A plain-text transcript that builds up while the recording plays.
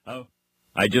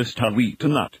I just have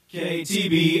eaten that.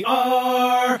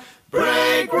 KTBR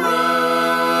Break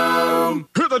Room!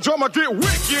 Hear the drummer get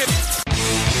wicked!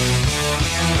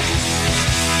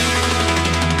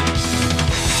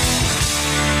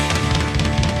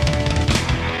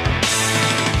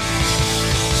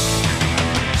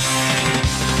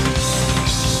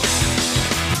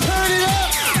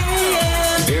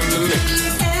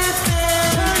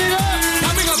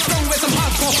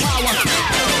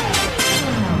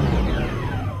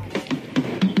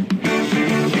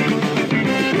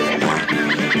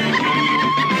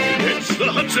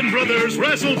 Hudson Brothers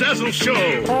Razzle Dazzle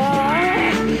Show.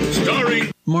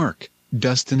 Starring Mark,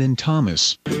 Dustin, and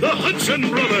Thomas. The Hudson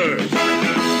Brothers.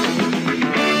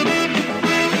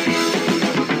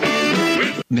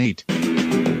 With Nate,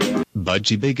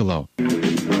 Budgie Bigelow,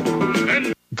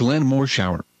 and Glenn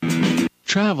Morshower,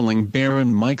 Traveling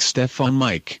Baron Mike Stefan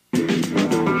Mike,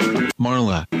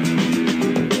 Marla,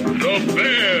 the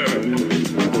Bear.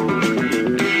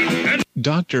 And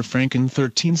Dr. Franken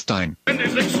 13stein.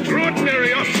 his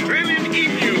extraordinary Australian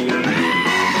emu.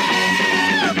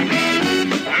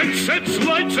 And sets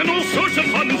lights and all sorts of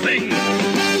fun things.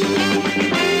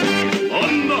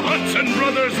 On the Hudson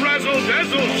Brothers Razzle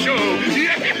Dazzle Show.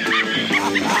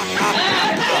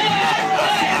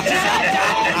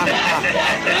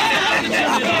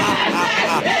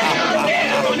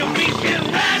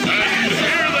 And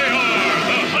here they are,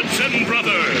 the Hudson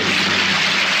Brothers.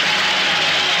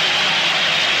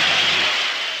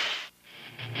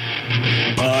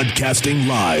 Podcasting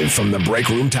live from the Break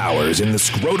Room Towers in the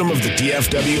scrotum of the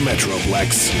DFW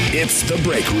Metroplex, it's The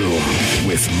Break Room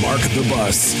with Mark the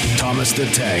Bus, Thomas the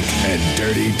Tank, and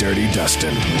Dirty Dirty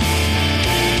Dustin.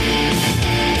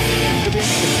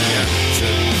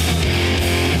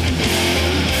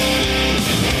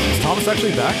 Is Thomas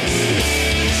actually back?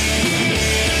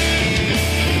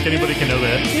 Think anybody can know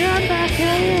that? Yeah, I'm back. Here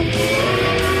I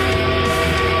am.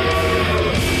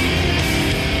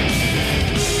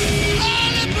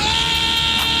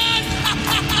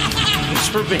 Thanks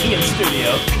for being in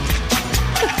studio.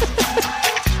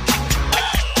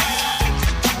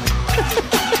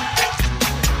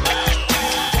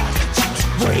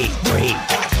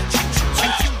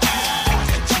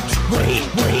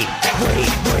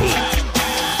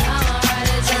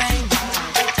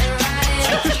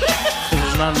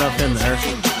 There's not enough in there.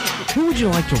 Who would you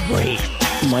like to rate?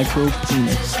 Micro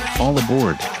penis. All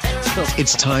aboard.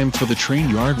 It's time for the train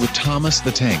yard with Thomas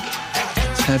the Tank.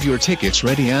 Have your tickets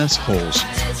ready, assholes.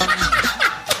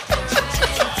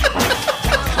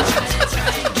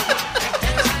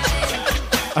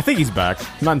 I think he's back.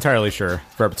 I'm not entirely sure.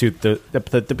 For episode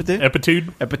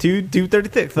Epitude?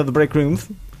 236 of the Break Rooms.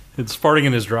 It's farting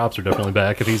in his drops are definitely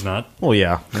back if he's not. Well,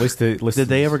 yeah. At least Did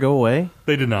they ever go away?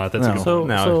 They did not. That's a good So, point.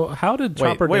 No. so how did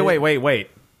Chopper Wait.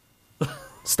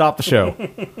 Stop the show.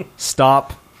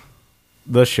 Stop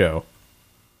the show.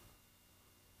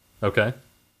 Okay.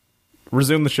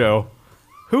 Resume the show.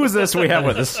 Who is this we have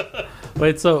with us?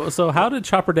 Wait, so how did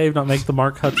Chopper Dave not make the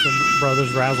Mark Hudson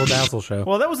Brothers Razzle Dazzle show?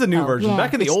 Well, that was the new version. Yeah,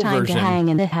 Back in the it's old time version, to hang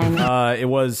in the hang. it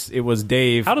was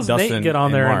Dave. How does Dustin, Nate get on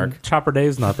and there Mark. and Chopper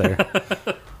Dave's not there?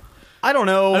 I don't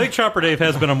know. I think Chopper Dave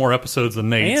has been on more episodes than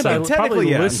Nate. And so I technically,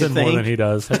 probably yeah, listen you more than think? he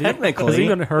does. Have Technically. you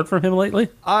even heard from him lately?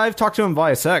 I've talked to him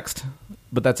via sext,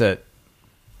 but that's it.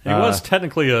 he was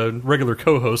technically a regular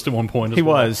co-host at one point. He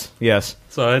was, yes.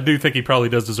 So I do think he probably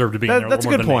does deserve to be in there. That's a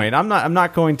more good than point. I'm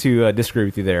not going to disagree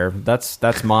with you there. That's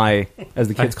my, as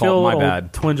the kids I feel call it, a my little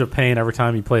bad. twinge of pain every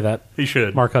time you play that He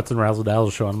should. Mark Hudson Razzle Dazzle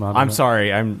show. I'm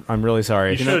sorry. I'm really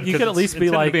sorry. You should. you could at least be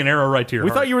it's like- to be an arrow right to your We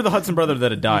heart. thought you were the Hudson brother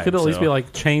that had died. You could at least be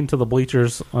like chained to the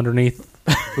bleachers underneath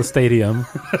the stadium.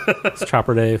 It's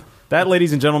Chopper Dave. that,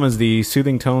 ladies and gentlemen, is the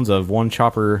soothing tones of one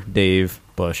Chopper Dave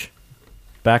Bush,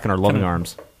 back in our loving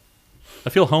arms. I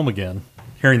feel home again,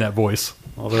 hearing that voice.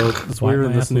 Although it's weird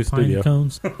in this new studio.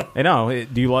 I know.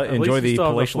 Do you At enjoy least the you still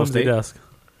have a palatial flimsy estate? desk.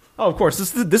 Oh, of course.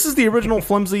 This is the original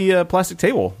flimsy plastic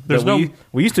table There's that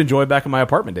we used to enjoy back in my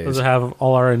apartment days. Does it have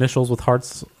all our initials with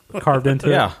hearts carved into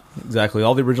it? Yeah, exactly.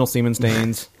 All the original semen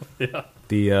stains. Yeah.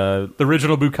 The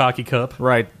original Bukkake cup.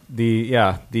 right. The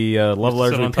love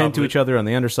letters sit we on top pinned of to it. each other on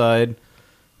the underside.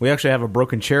 We actually have a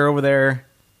broken chair over there.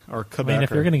 Or I mean,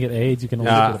 if you're going to get AIDS, you can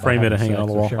always frame it and hang it on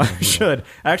the wall. I should.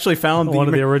 I actually found One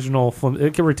of the original.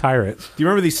 It can retire it. Do you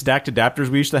remember these stacked adapters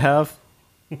we used to have?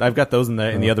 I've got those in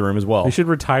the other room as well. We should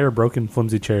retire broken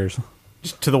flimsy chairs.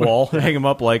 Just to the wall, hang them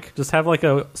up like. Just have like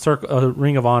a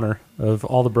ring of honor of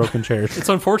all the broken chairs. It's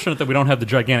unfortunate that we don't have the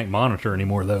gigantic monitor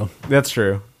anymore, though. That's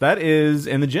true. That is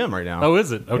in the gym right now. Oh,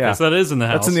 is it? Okay, so that is in the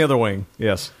house. That's in the other wing.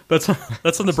 Yes, that's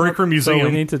in the break room museum. So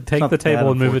we need to take the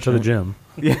table and move it to the gym.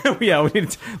 Yeah. We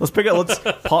need to, let's pick up.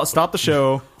 Let's stop the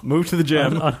show. Move to the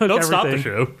gym. Don't stop the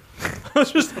show.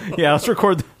 let's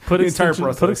record the entire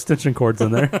process. Put extension cords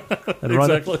in there and run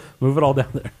it. Move it all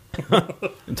down there.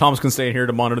 And Thomas can stay in here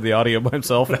to monitor the audio by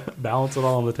himself. Balance it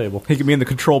all on the table. He can be in the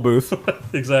control booth.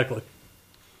 Exactly.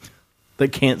 They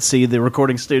can't see the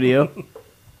recording studio.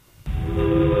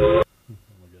 Oh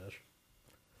my gosh.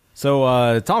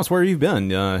 So, Thomas, where have you been?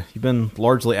 You've been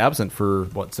largely absent for,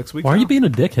 6 weeks Why are now? you being a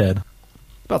dickhead?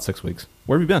 About 6 weeks.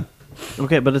 Where have you been?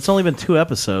 Okay, but it's only been 2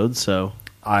 episodes, so...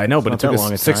 I know, but it took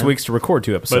us 6 weeks to record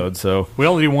 2 episodes, so... We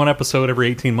only do 1 episode every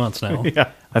 18 months now.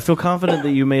 Yeah. I feel confident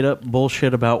that you made up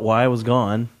bullshit about why I was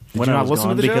gone. Did you not listen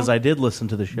to the show? Because I did listen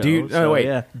to the show.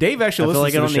 Yeah. Dave actually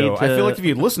listens to the show. I feel like if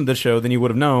you'd listened to the show, then you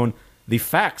would have known the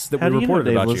facts that we reported about you. How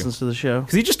do you know Dave listens to the show?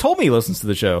 Because he just told me he listens to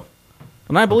the show.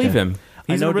 And I believe him.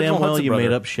 I know damn well you brother.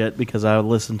 made up shit because I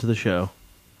listened to the show.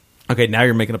 Okay, now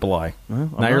you're making up a lie. Well,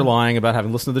 now you're lying about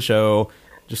having listened to the show,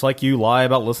 just like you lie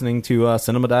about listening to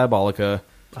Cinema Diabolica.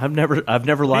 I've never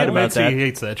lied about that. He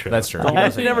hates that show. That's true.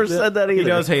 I've never said that either. He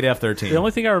does hate F-13. The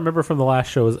only thing I remember from the last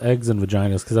show is eggs and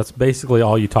vaginas, because that's basically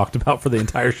all you talked about for the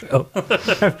entire show.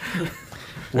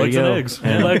 Legs and eggs.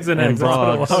 And legs and eggs.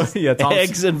 Frogs. Yeah,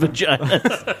 Eggs and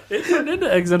vaginas. It turned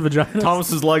into eggs and vaginas.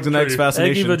 Thomas's legs and eggs Eggy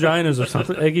fascination. vaginas or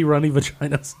something. Eggy runny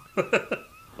vaginas.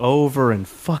 Over and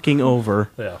fucking over.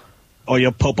 Yeah. Or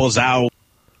your popo's out.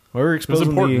 We're exposing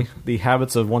important. the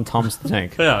habits of one Thomas the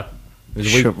Tank. Yeah.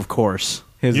 Sure, of course.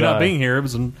 His, You not being here, it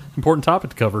was an important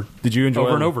topic to cover. Did you enjoy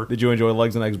over and over? Did you enjoy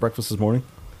legs and eggs breakfast this morning?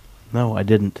 No, I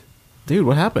didn't. Dude,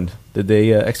 what happened? Did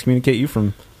they excommunicate you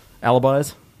from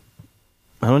alibis?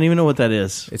 I don't even know what that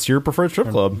is. It's your preferred strip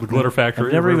club. The Glitter Factory.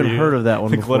 I've never even heard of that one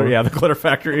The before. glitter, the Glitter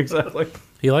Factory, exactly.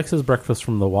 He likes his breakfast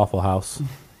from the Waffle House.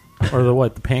 Or the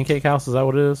Pancake House? Is that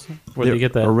what it is? Where The they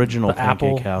get the original the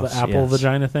apple, Pancake House, the apple yes.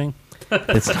 vagina thing.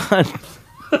 It's not.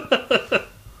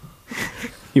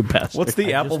 You bastard. What's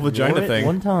the apple vagina thing?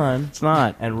 One time. It's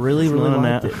not. And really Not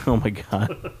liked it. Oh my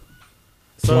god.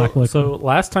 So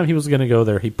last time he was going to go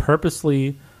there, he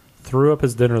purposely threw up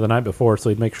his dinner the night before so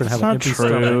he'd make sure to have It's an not empty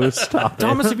true. stomach. Stop it.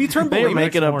 Thomas, have you turned They are bulimic?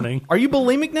 making up. Morning. Are you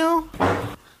bulimic now?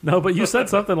 No, but you said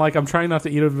something like, "I'm trying not to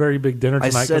eat a very big dinner I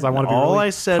tonight said because I want to be all really I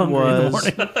said hungry in the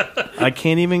was morning." I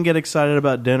can't even get excited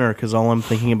about dinner because all I'm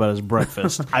thinking about is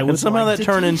breakfast. And somehow that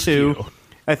turned into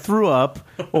I threw up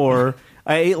or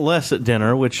I ate less at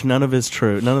dinner, which none of is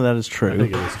true. None of that is I true.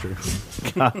 think it is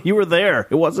true. God, you were there.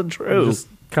 It wasn't You true. just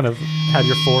kind of had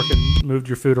your fork and moved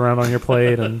your food around on your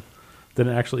plate and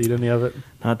didn't actually eat any of it.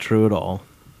 Not true at all.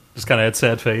 Just kind of had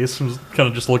sad face. Was kind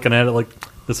of just looking at it like,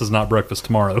 this is not breakfast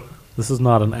tomorrow. This is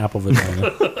not an apple vagina.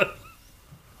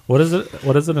 What is it?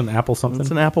 What is it? An apple something?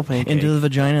 It's an apple pancake. Into the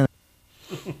vagina.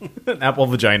 An apple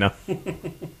vagina.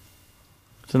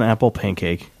 It's an apple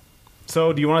pancake.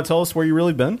 So, do you want to tell us where you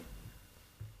really been?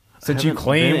 Since you Haven't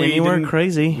claim been we anywhere didn't,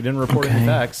 crazy. we didn't report any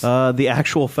facts. The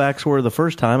actual facts were the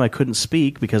first time I couldn't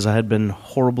speak because I had been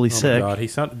horribly Oh my sick. God, he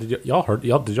sounded. Did y'all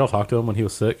talk to him when he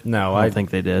was sick? No, I don't think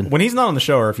they did. When he's not on the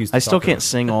show, or if he's I still can't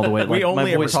sing all the way. We Like, only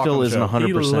my ever voice talk on still the isn't show. 100%.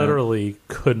 He literally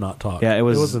could not talk. Yeah, it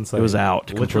was insane. It was out.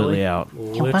 Completely out.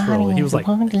 Literally, he was like,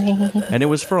 And it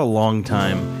was for a long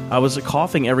time. I was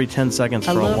coughing every 10 seconds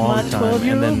for a long time.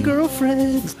 And then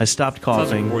girlfriend. I stopped Sounds like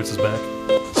coughing. your voice is back.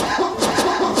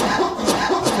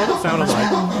 that's what it sounded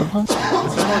like. It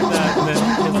sounded like that, and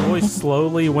then his voice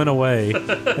slowly went away,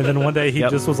 and then one day he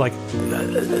just was like,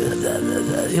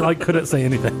 he like couldn't say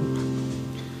anything.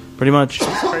 Pretty much.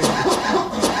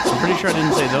 I'm pretty sure I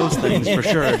didn't say those things for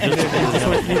sure.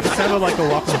 It sounded like a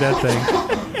Walking Dead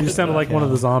thing. You just sounded like one of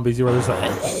the zombies. You were just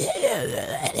like,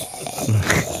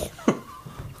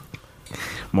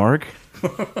 Mark?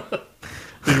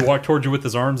 Did he walk towards you with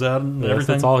his arms out and yes,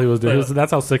 everything? that's all he was doing.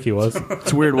 That's how sick he was.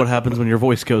 It's weird what happens when your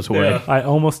voice goes away. Yeah. I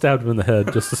almost stabbed him in the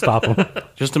head just to stop him.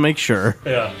 Just to make sure.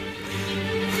 Yeah.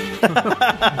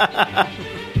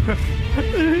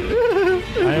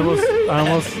 I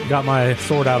almost got my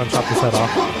sword out and chopped his head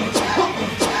off.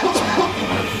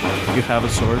 You have a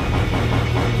sword?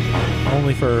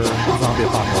 Only for zombie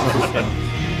apocalypse.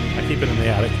 I keep it in the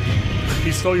attic.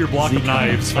 He stole your block of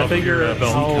knives. I off of figure your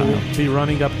belt. I'll be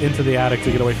running up into the attic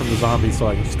to get away from the zombies so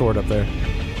I can store it up there.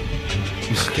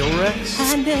 Skill Rex?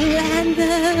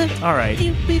 All right.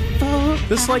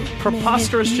 This like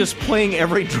preposterous just playing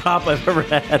every drop I've ever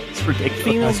had. It's ridiculous.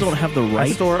 Females don't have the I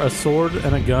right. store a sword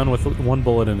and a gun with one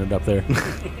bullet in it up there.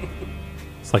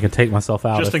 so I can take myself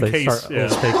out Just if in they case, start yeah.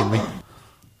 overtaking me.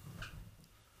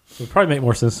 It would probably make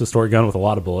more sense to store a gun with a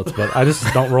lot of bullets, but I just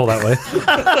don't roll that way.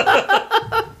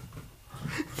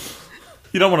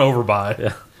 You don't want to overbuy.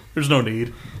 Yeah. There's no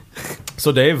need.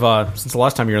 So, Dave, since the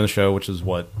last time you were on the show, which is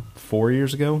what, 4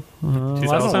 years ago?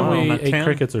 Last time we ate 10?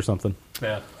 crickets or something.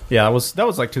 Yeah. Yeah, that was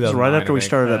like It 2009. was right after we I think.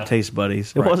 started up Taste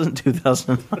Buddies. It wasn't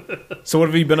 2000. So, what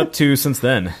have you been up to since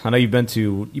then? I know you've been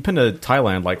to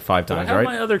Thailand like 5 Did I times, have right?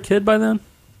 my other kid by then?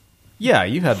 Yeah,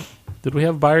 you had. Did we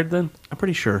have Byard then? I'm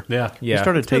pretty sure. Yeah. We Yeah,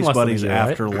 started been Taste less than a Buddies year,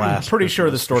 right? after last. pretty sure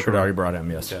the Christmas, store for could sure. already brought him.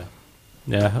 Yes. Yeah.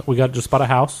 Yeah, we just bought a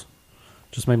house.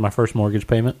 Just made my first mortgage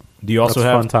payment. Do you also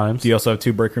That's have fun times. Do you also have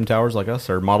 2 break room towers like us,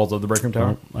 or models of the break room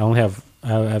tower? I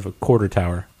have a quarter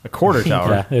tower. A quarter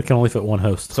tower. Yeah, it can only fit one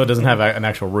host. So it doesn't have an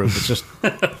actual roof. It's just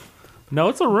No,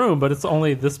 it's a room, but it's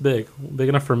only this big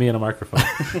enough for me and a microphone.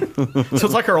 so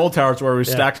it's like our old towers where we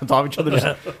stacked on top of each other, just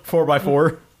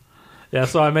 4x4. Yeah,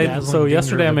 so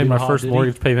yesterday I made my first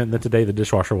mortgage payment, and then today the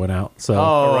dishwasher went out. So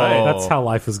that's how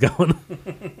life is going.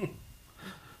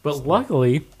 But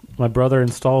luckily, my brother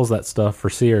installs that stuff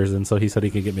for Sears, and so he said he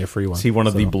could get me a free one. Is he one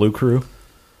of the blue crew?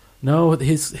 No,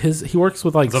 he works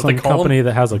with like Is that some what they call company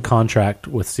that has a contract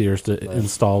with Sears to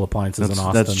install appliances in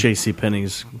Austin. That's J.C.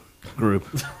 Penney's group.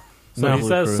 So he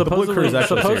says The Blue Crew is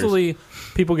actually supposedly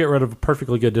people get rid of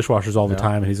perfectly good dishwashers all the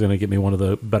time, and he's going to get me one of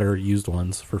the better used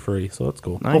ones for free. So that's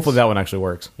cool. Nice. Hopefully that one actually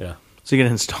works. Yeah. So you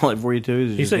can install it for you too?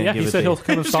 He said, yeah. He said he'll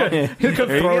come install it. He'll come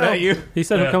throw it at you. He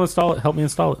said he'll come install it. Help me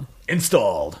install it.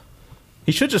 Installed.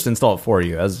 He should just install it for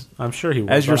you as I'm sure he will.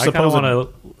 As your but I kind of supposed-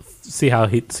 want to see how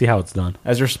it's done.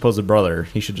 as your supposed brother.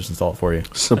 He should just install it for you.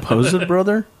 Supposed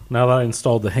brother? Now that I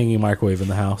installed the hanging microwave in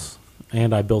the house,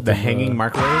 and I built The in hanging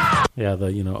microwave. yeah, the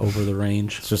over the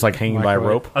range. It's just like hanging by a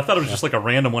Microwave. rope. I thought it was just like a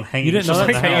random one hanging. You didn't know Just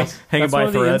that? like in the hanging- house? hanging That's by one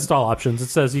of the thread. install options. It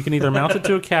says you can either mount it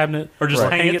to a cabinet Or just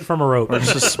hang hang it it. from a rope. Or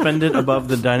suspend it above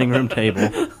the dining room table.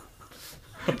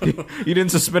 You didn't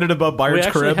suspend it above We Byard's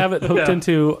actually crib. have it hooked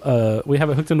into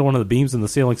one of the beams in the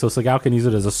ceiling, so Segal can use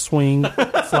it as a swing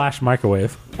 /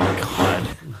 microwave. I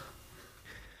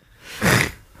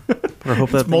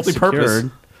hope that's multi-purpose.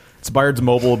 secured. It's Byard's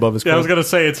mobile above his crib. Yeah, I was gonna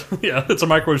say it's a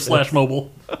microwave /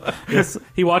 mobile. Yes,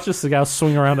 he watches Segal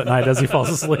swing around at night as he falls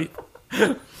asleep.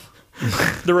 The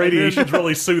radiation's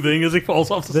really soothing as he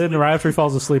falls off. Then right after he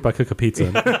falls asleep, I cook a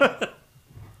pizza.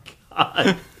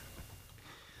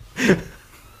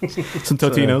 Some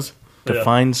Totinos.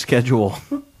 Defined schedule.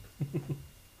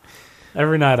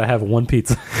 Every night I have one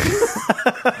pizza,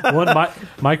 one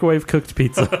microwave cooked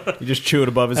pizza, You just chew it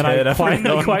above his and head. I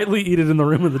after quietly eat it in the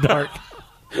room in the dark.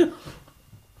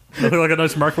 Look like a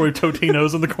nice microwave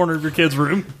Totinos in the corner of your kid's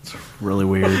room. Really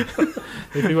weird.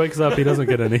 If he wakes up, he doesn't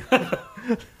get any.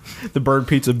 The bird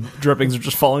pizza drippings are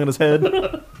just falling on his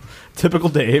head. Typical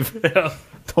Dave. Yeah.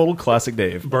 Total classic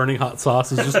Dave. Burning hot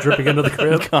sauce is just dripping into the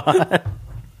crib.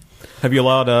 Have you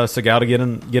allowed Segal to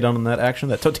get on that action,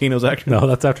 that Totino's action? No,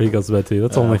 that's after he goes to bed too.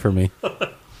 That's only for me.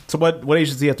 So what age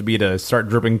does he have to be to start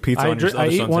dripping pizza on your I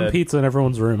eat son's one head? pizza in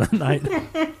everyone's room at night.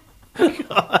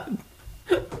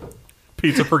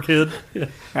 Pizza per kid.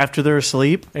 After they're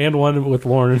asleep, And one with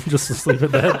Lauren just asleep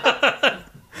at bed.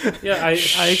 Yeah,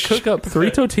 I cook up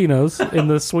 3 Totinos in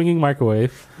the swinging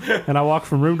microwave, and I walk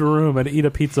from room to room and eat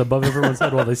a pizza above everyone's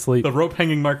head while they sleep, The rope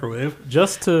hanging microwave.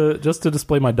 just to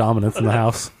display my dominance in the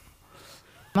house.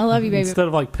 I love you, baby. Instead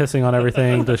of like pissing on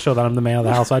everything to show that I'm the man of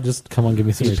the house, I just come on, give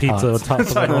me some pizza on top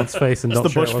of everyone's face and It's don't the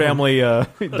share Bush it with them.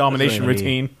 family domination Sorry.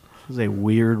 routine. this is a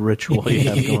weird ritual you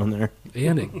have going there.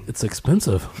 And it's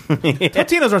expensive.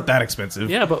 Totinos aren't that expensive.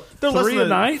 Yeah, but They're less 3 a than-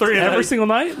 night, 3 a every night. single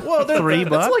night. Well, they're $3?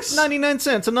 That's like 99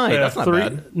 cents a night. Yeah. That's not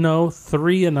bad.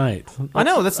 3 a night. I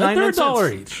know, that's 99 They're $1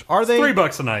 cents. each. Are they?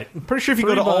 $3 a night. I'm pretty sure if you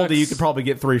go to $3. Aldi, you could probably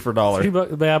get 3 for a dollar.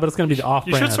 $3, yeah, but it's going to be the off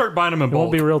You brand. should start buying them in It won't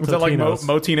bulk. be real Is that like Totinos.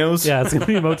 Motinos? Yeah, it's going to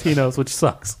be Motinos, which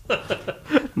sucks.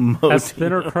 Has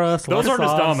thinner crust, Those less aren't as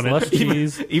sauce, dominant. less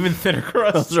cheese, Even thinner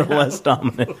crust. Those are less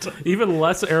dominant. even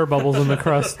less air bubbles in the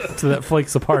crust so that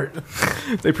flakes apart.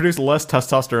 They produce less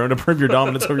testosterone to prove your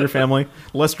dominance over your family.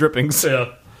 Less drippings.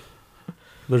 Yeah.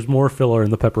 There's more filler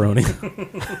in the pepperoni.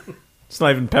 It's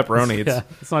not even pepperoni. It's Yeah,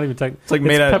 it's not even it's like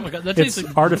made out- it's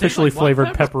artificially flavored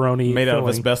pepperoni made out of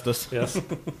filling. asbestos. Yes.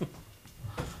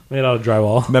 Made out of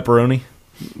drywall. Pepperoni.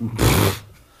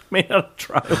 Made out of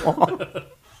drywall.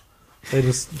 They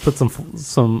just put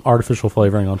some artificial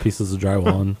flavoring on pieces of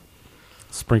drywall and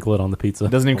sprinkle it on the pizza.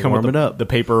 It doesn't even come Warm with it up. the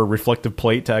paper reflective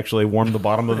plate to actually warm the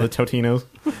bottom of the Totinos.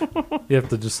 You have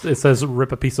to it says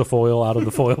rip a piece of foil out of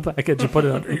the foil package and put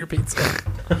it under your pizza.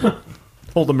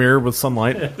 Hold a mirror with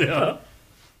sunlight. Yeah.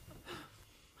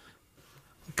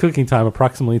 Cooking time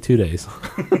approximately 2 days.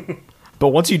 But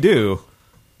once you do,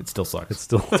 It still sucks. It's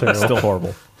still terrible. It's still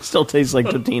horrible. Still tastes like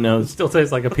Totinos. Still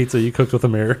tastes like a pizza you cooked with a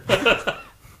mirror.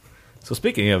 So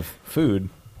speaking of food,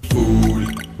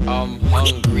 I'm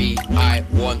hungry, I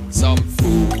want some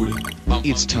food.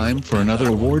 It's time for another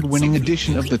award-winning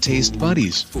edition of the Taste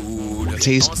Buddies.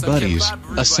 Taste Buddies,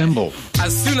 assemble.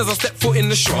 As soon as I step foot in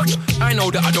the shop, I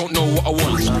know that I don't know what I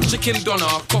want. Chicken doner,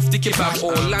 kofti kebab,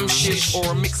 or lamb shish,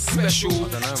 or a mixed special.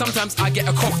 Sometimes I get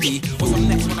a coffee, or some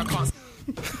next one I can't.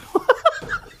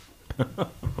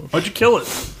 Why'd you kill it?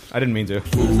 I didn't mean to.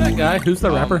 Who's that guy? Who's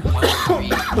the rapper?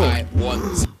 I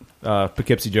want.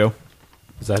 Poughkeepsie Joe.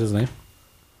 Is that his name?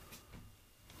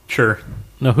 Sure.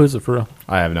 No, who's it for real?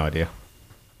 I have no idea.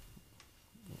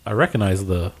 I recognize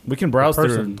the. We can browse the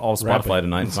through person all Spotify rapping.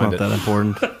 tonight and It's find not it. that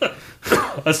important.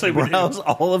 I say we Browse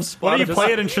all of Why don't Spotify. you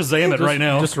play it and Shazam it right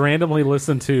now? Just randomly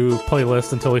listen to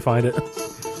playlist until we find it.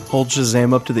 Hold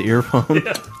Shazam up to the earphone.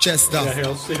 Chest stuff. Yeah, here,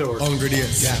 let's see how it works. Hungry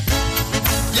days. Yeah.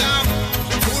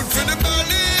 Food for the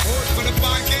belly. Food for the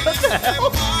pocket.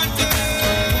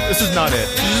 This is not it.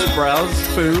 Browse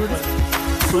food.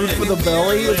 Food for the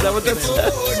belly. Is that what that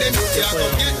says?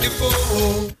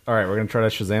 All right, we're gonna try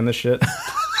to Shazam this shit.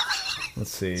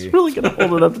 Let's see. Really gonna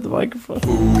hold it up to the microphone.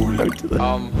 Right to the-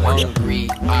 I'm hungry,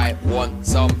 I want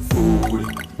some food.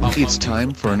 It's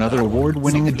time for another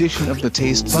award-winning edition of the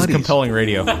Taste This is Buddies. compelling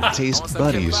radio. Taste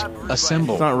Buddies,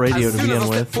 assemble. It's not radio As to soon as I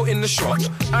begin step with. foot in the shop,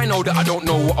 I know that I don't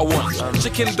know what I want.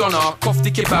 Chicken doner,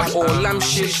 kofti kebab, or lamb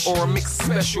shish, or a mixed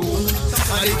special.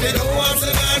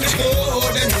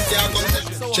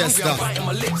 Chest stuff.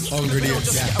 Hungry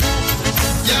days. Yeah.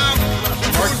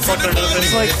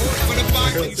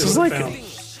 It's like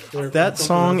that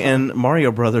song and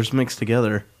Mario Brothers mixed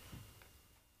together.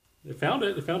 They found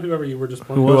it. They found whoever you were just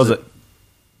playing. Who was it?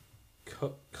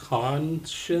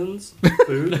 Conshins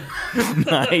food.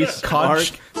 Nice.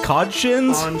 Codshins?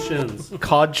 Conshins.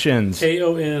 Codshins. Konshens.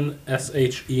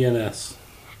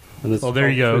 And it's Oh, there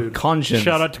you called go. food. Conshins.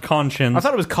 Shout out to Conshins. I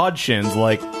thought it was codshins,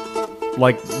 like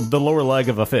the lower leg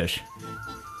of a fish.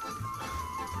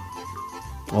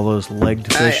 All those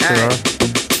legged fish there are.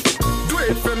 Do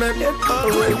it for me.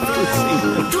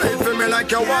 Do it for me like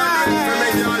you want. Do it for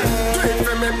me, girl. Do it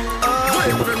for me. Do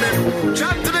it for me.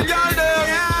 Chat to the girl there.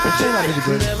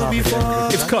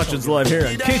 It's Codshins live here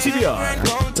on KTBR.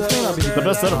 The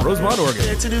best out of Rosemont, Oregon.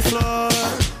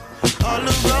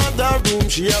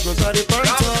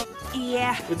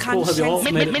 Yeah, It's cool. Have you all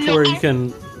made it to where you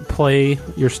can play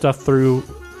your stuff through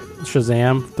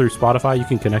Shazam through Spotify? You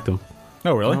can connect them.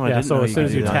 Oh, really? No, I Yeah, didn't so know as you soon could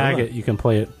as you do that. tag it, you can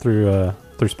play it through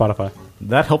Spotify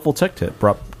That helpful tech tip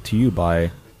brought to you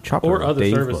by Chopper or other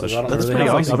Dave services. Bush. I don't That's really pretty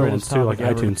have awesome. other Greatest ones too, like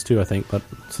topic ever. iTunes too. I think, but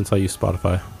since I use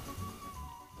Spotify,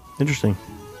 Interesting.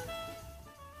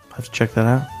 I have to check that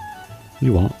out.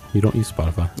 you won't. You don't use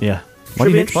Spotify. Yeah. Why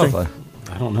do you hate Should be Spotify?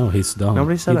 I don't know. He's dumb.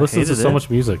 Nobody said he I listens to hated so it. much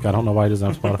music. I don't know why he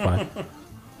doesn't have Spotify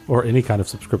or any kind of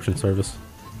subscription service.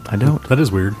 I don't. That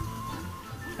is weird.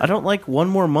 I don't like one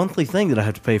more monthly thing that I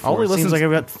have to pay for. All he It seems listens- like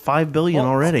I've got 5 billion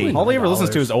already. All he ever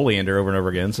listens to is Oleander over and over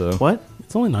again. So What?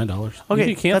 It's only $9. Okay,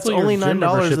 you can that's cancel only your gym $9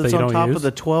 membership that's that you on don't top use. of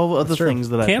the 12 other things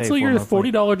that I pay Cancel for your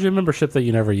monthly. $40 gym membership that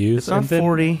you never use, It's not and then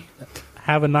 40.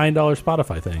 have a $9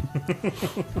 Spotify thing.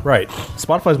 right,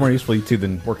 Spotify's more useful to you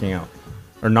than working out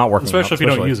or not working out, Especially if you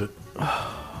don't use it.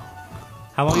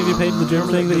 How long have you paid the gym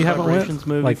Remember thing that the you haven't went? Vibrations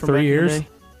movie Like from 3 back in the years? day?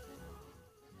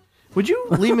 Would you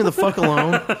leave me the fuck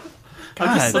alone?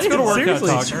 God. Let's go to workout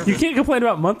Seriously, talk. you can't complain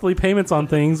about monthly payments on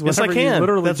things. Yes, I whenever can. You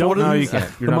literally That's don't what it use is. You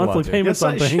can't. You're the not monthly allowed to. payments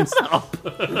on things.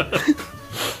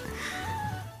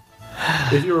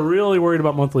 If you were really worried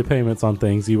about monthly payments on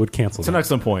things, you would cancel It's an them.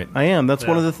 excellent point. I am. That's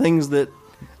one of the things that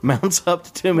mounts up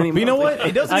to too many. But you know monthly- what?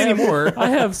 It doesn't anymore. I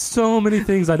have so many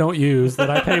things I don't use that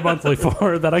I pay monthly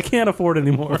for that I can't afford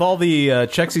anymore. With all the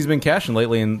checks he's been cashing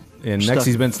lately and necks Stuck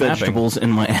he's been snapping, vegetables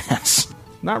in my ass.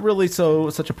 not really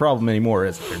such a problem anymore,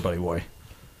 is it, buddy boy?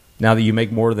 Now that you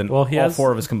make more than Well, he all has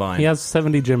 4 of us combined. He has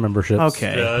 70 gym memberships.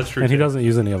 Okay. Yeah, that's true. And he too. doesn't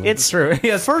use any of them. It's true. He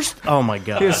has first. Oh my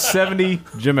god. He has 70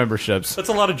 gym memberships. That's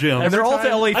a lot of gyms. And they're all to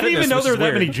LA I didn't even Fitness, know which there were is that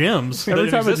weird. many gyms. Every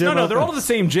that time a exist. gym No, they're all to the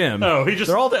same gym. Oh, he just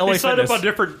they're all to LA he signed Fitness. up on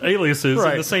different aliases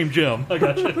Right. in the same gym. I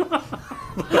got you.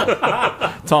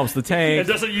 Thomas the It Tank.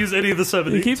 doesn't use any of the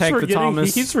 70. he keeps Tank the forgetting. He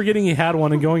Thomas. keeps forgetting he had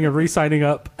one and going and re-signing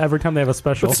up every time they have a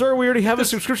special. But sir, we already have a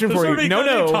subscription There's for you. already No,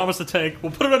 gonna be no. Thomas the Tank.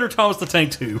 We'll put it under Thomas the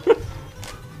Tank too.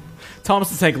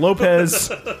 Thomas the Tank Lopez.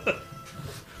 Should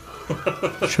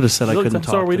have said I couldn't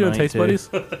talk. So are we doing tonight, taste too. buddies?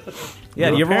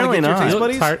 Yeah, do you ever want Apparently to get your not. taste You look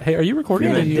buddies? tired. Hey, are you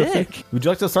recording You're the a UFC? dick. Would you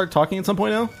like to start talking at some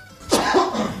point now? Do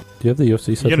you have the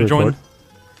UFC set You to gonna join? record?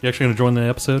 You actually gonna join the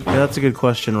episode? Yeah, that's a good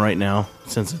question right now,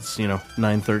 since it's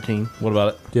 9:13. What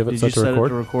about it? Do you have it Did set you to set record? it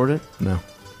to record it? No.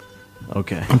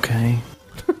 Okay. Okay.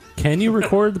 Can you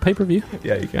record the pay-per-view?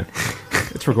 Yeah, you can.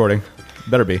 It's recording.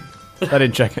 Better be. I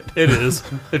didn't check it. It is.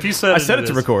 If you said I set it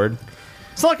to record.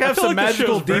 It's not like I have some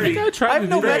magical DVD. I have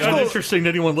no magical. Uninteresting to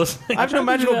anyone listening. I have no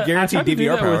magical guaranteed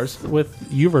DVR powers. With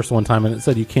Uverse one time, and it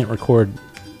said you can't record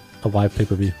a live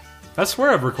pay-per-view. I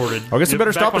swear I've recorded. I guess I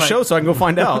better stop the show so I can go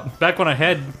find out. Back when I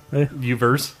had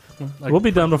Uverse. We'll be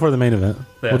done before the main event.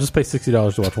 Yeah. We'll just pay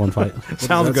 $60 to watch one fight.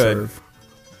 Sounds good.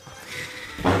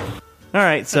 All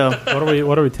right, so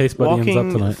what are we taste buddying up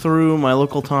walking tonight? through my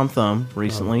local Tom Thumb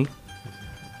recently,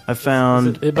 I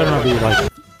found It better not be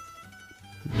like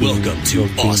Welcome to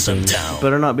Awesome Town.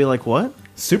 better not be like what?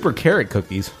 Super carrot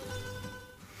cookies.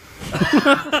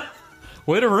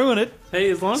 Way to ruin it. Hey,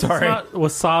 as long as Sorry. it's not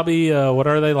wasabi, what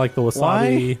are they, like the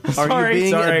wasabi? Why are you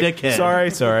being a dickhead?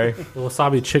 Sorry. The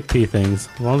wasabi chickpea things.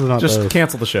 As long as it's not Just those.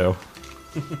 cancel the show.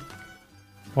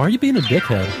 Why are you being a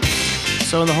dickhead?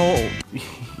 So in the whole,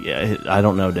 yeah, I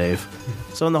don't know, Dave.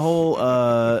 So in the whole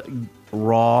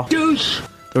raw, there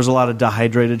was a lot of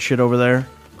dehydrated shit over there.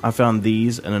 I found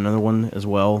these and another one as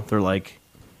well.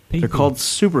 They're called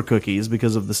super cookies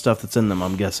because of the stuff that's in them,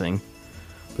 I'm guessing.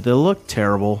 But they look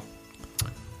terrible.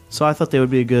 So I thought they would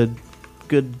be a good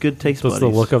taste Does buddies. the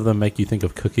look of them make you think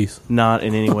of cookies? Not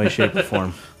in any way, shape, or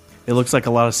form. It looks like a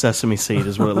lot of sesame seed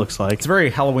is what it looks like. It's very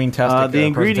Halloween-tastic. The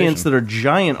ingredients that are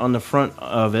giant on the front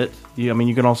of it, you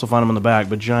can also find them on the back,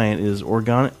 but giant is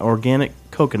organic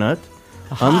coconut,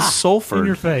 unsulfured in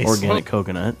your face. organic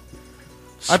coconut,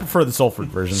 I prefer the sulfured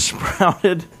version.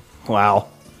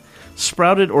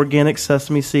 sprouted organic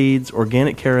sesame seeds,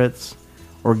 organic carrots,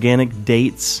 organic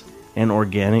dates, and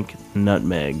organic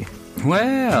nutmeg.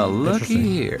 Well, looky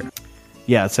here.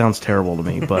 Yeah, it sounds terrible to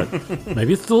me, but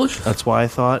Maybe it's delicious. that's why I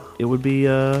thought it would be.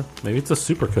 Maybe it's a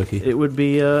super cookie. It would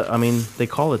be. I mean, they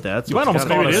call it that. So You might it's almost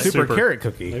gotta call be. it a is super super. carrot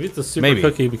cookie. Maybe it's a super Maybe.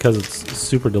 cookie because it's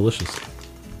super delicious.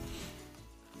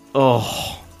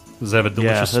 Oh, Does it have a yeah,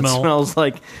 delicious that smell? smells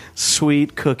like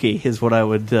sweet cookie. Is what I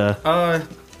would.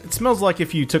 It smells like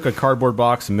if you took a cardboard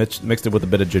box and mixed it with a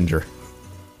bit of ginger.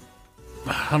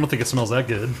 I don't think it smells that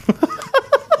good.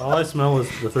 All I smell is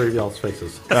the three of y'all's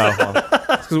faces. Oh, well.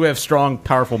 It's because we have strong,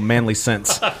 powerful, manly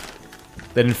scents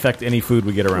that infect any food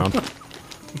we get around.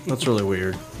 That's really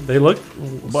weird. They look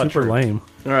But super true. lame.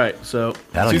 All right, so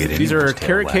These are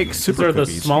carrot cake super These are the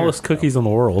cookies. smallest cookies in the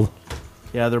world.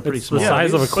 yeah, they're pretty It's the small.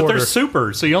 size of a But quarter. they're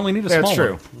super, so you only need a That's small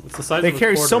true. one. It's the size They of a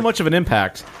carry quarter. so much of an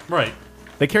impact. Right.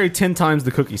 They carry 10 times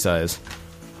the cookie size.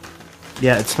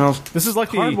 Yeah, it smells. This is like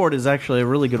Cardboard is actually a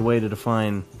really good way to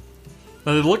define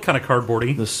Now, they look kind of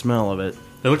cardboardy. the smell of it.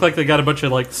 They look like they got a bunch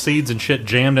of like seeds and shit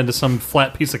jammed into some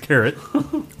flat piece of carrot.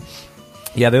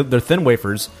 Yeah, they're thin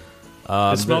wafers.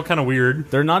 They smell kind of weird.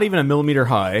 They're not even a millimeter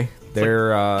high.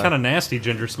 They're Kind of nasty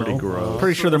ginger smell.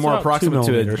 pretty sure they're more It's about 2 approximate to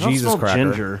a millimeters. I don't Jesus smell cracker.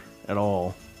 ginger at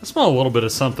all. I smell a little bit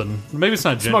of something. Maybe it's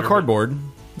not I ginger. smell but cardboard.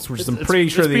 I'm pretty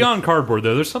sure it's beyond cardboard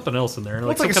though. There's something else in there. It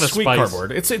looks some like a kind of sweet spice.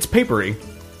 cardboard. It's papery.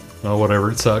 Oh, whatever.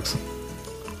 It sucks.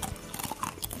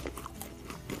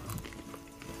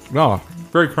 Oh,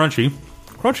 Very crunchy,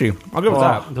 crunchy. I'll go with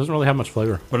that. It doesn't really have much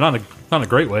flavor. but not in a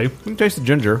great way. You can taste the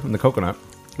ginger and the coconut.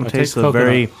 It I tastes taste a coconut.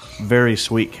 very, very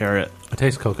sweet carrot. I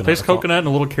taste coconut. Tastes That's all. coconut and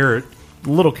a little carrot.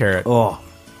 Little carrot. Oh,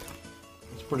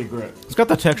 it's pretty great. It's got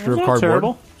the texture It's of not cardboard.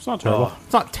 terrible. It's not terrible.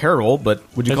 It's not terrible, but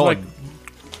would you It's call like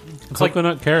It's like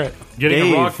coconut carrot.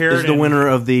 getting a raw Dave carrot. is the and- winner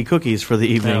of the cookies for the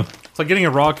evening. Yeah. It's like getting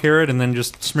a raw carrot and then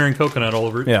just smearing coconut all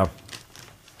over it. it? Yeah.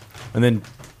 And then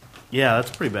Yeah,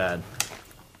 that's pretty bad.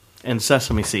 And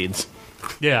sesame seeds,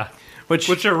 Yeah. which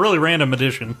Which are a really random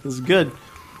addition. is good.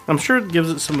 I'm sure it gives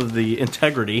it some of the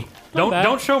integrity. bad.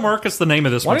 Don't show Marcus the name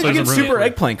of this why one. don't you so get he doesn't super ruin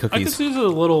it. eggplant I could cookies? see this as a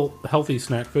little healthy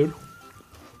snack food.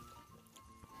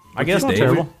 I guess, It's not Dave.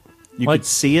 terrible. You Like- could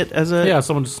see it as a Yeah,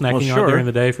 someone just snacking Well, on sure. during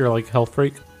the day if you're like health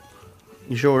freak.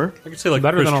 You sure? I could say like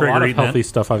Better Chris than a Trigger lot of eating healthy it.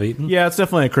 stuff I've eaten. Yeah, it's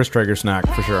definitely a Chris Traeger snack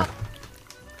for sure.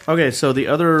 Okay, so the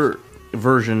other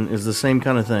version is the same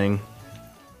kind of thing.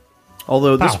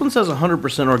 Although this Wow. one says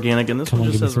 100% organic, and this Come one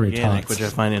on, just give me says some of your organic, tots. which I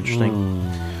find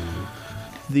interesting.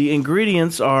 The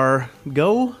ingredients are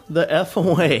go the F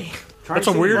away. That's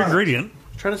a weird ingredient.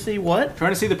 Trying to see what?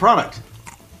 Trying to see the product.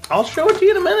 I'll show it to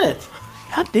you in a minute.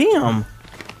 God damn.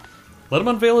 Let him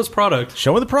unveil his product.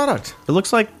 Show me the product. It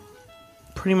looks like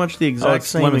pretty much the exact like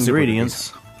same lemon super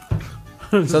ingredients.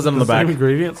 It says it on the back. Same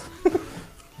ingredients.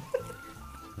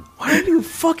 Why are you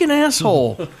fucking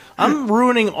asshole? I'm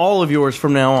ruining all of yours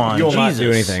from now on. You will not Jesus.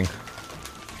 do anything.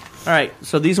 All right,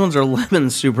 so these ones are lemon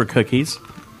super cookies.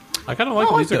 I kind of like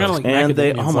them. These are kind of like And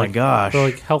they, macadamians, oh my like- gosh. They're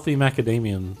like healthy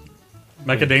macadamian.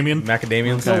 Macadamian.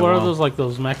 Macadamians. So what are those like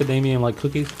those macadamian like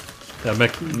cookies? Yeah,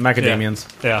 Macadamians.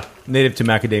 Yeah. Native to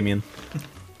macadamian.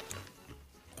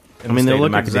 in I mean, the they state look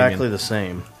of macadamia. exactly the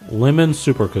same. Lemon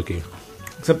super cookie.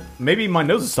 Except maybe my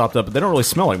nose is stopped up, but they don't really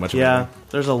smell like much. Yeah, of it.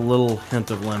 there's a little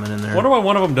hint of lemon in there. I wonder why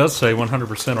one of them does say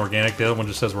 100% organic, the other one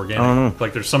just says organic. I don't know.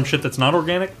 Like, there's some shit that's not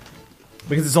organic?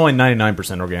 Because it's only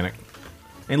 99% organic.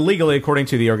 And legally, according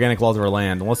to the organic laws of our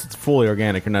land, unless it's fully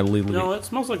organic, you're not legally... No, it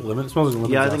smells like lemon. It smells like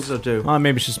lemon Yeah, I zest. think so too.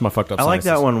 Maybe it's just my fucked up I like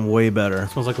sinuses. that one way better. It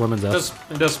smells like lemon zest.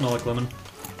 It does smell like lemon.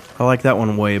 I like that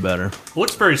one way better. It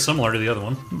looks very similar to the other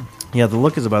one. Yeah, the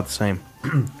look is about the same.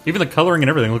 Even the coloring and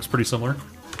everything looks pretty similar.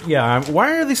 Yeah,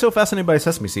 why are they so fascinated by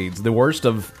sesame seeds? The worst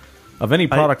of any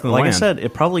product in the like land. I said,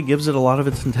 it probably gives it a lot of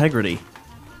its integrity.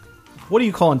 What do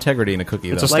you call integrity in a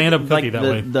cookie, It's though? a stand-up cookie that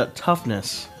way. The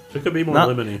toughness. It could be more Not,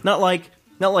 lemony. not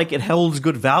like it holds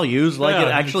good values. Like Yeah,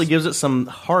 it actually gives it some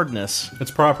hardness.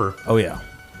 It's proper. Oh, yeah.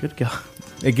 Good God.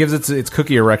 It gives its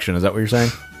cookie erection. Is that what you're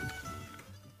saying?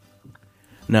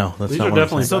 No, that's These not are what I'm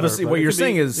definitely saying. So better, what but it you're could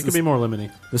saying be, is it could be more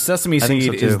lemony. The sesame I think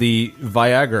seed so, is too. the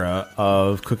Viagra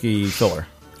of cookie filler.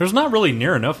 There's not really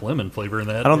near enough lemon flavor in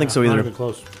that. I don't think so Not either. even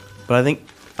close. But I think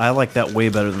I like that way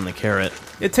better than the carrot.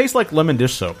 It tastes like lemon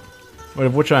dish soap,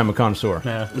 of which I am a connoisseur.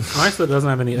 Yeah. It's nice that it doesn't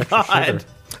have any extra sugar.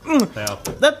 Yeah.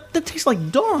 That tastes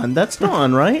like Dawn. That's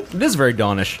Dawn, right? It is very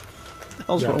Dawnish.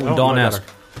 Hell's wrong with Oh, Dawn-esque.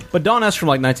 But Dawn-esque from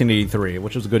like 1983,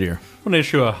 which was a good year. I'm going to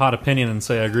issue a hot opinion and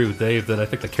say I agree with Dave that I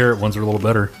think the carrot ones are a little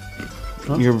better.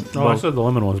 You're Oh, I said the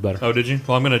lemon one's better. Oh, did you?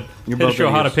 Well, I'm going You're to both issue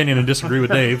a hot idiots. opinion and disagree with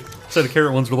Dave. Say the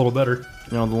carrot ones are a little better.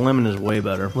 You know, the lemon is way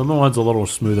better. Lemon one's a little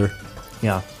smoother.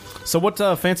 Yeah. So what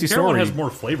fancy The carrot one story? has more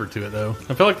flavor to it, though.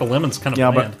 I feel like the lemon's kind of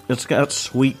Yeah, bland. but it's got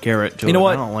sweet carrot to it. You know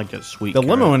what? I don't like that sweet The carrot.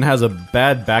 lemon one has a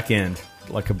bad back end,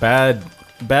 like a bad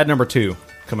number 2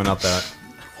 coming out that.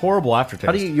 Horrible aftertaste.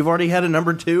 How do you've already had a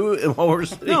number 2 while we're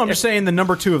sitting No, I'm here? just saying the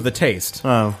number 2 of the taste.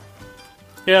 Oh.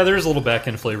 Yeah, there's a little back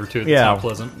end flavor to it that's Yeah, not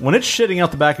pleasant. when it's shitting out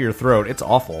the back of your throat, it's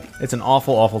awful. It's an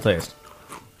awful, awful taste.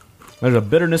 There's a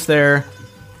bitterness there.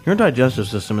 Your digestive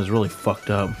system is really fucked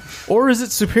up. Or is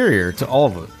it superior to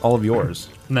all of yours?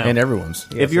 No. And everyone's.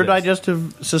 Yes, If your it is.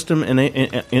 digestive system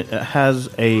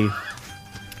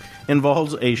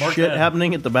involves a Mark shit that.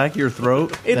 happening at the back of your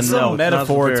throat, It's then no, a it's not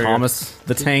metaphor, superior. Thomas.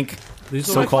 The tank. These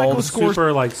So are called like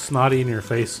super like snotty in your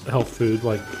face health food,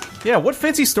 like Yeah, what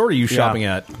fancy store are you shopping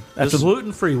at? It's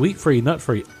gluten-free, wheat-free,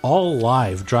 nut-free, all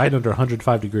live, dried under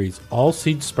 105 degrees, all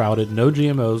seed sprouted, no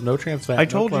GMOs, no trans fat, I no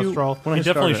told you cholesterol. when He I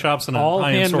definitely started. shops in a all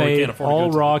high-end store we handmade, can't afford to all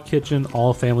go to. raw kitchen,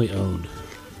 all family owned.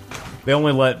 They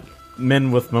only let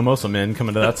men with mimosa men come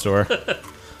into that store.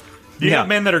 Do you Yeah. have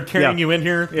men that are carrying Yeah. you in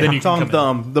here? Then you can Tom come in.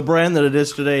 Thumb, the brand that it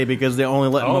is today, because they only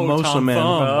let Oh, mimosa Tom men.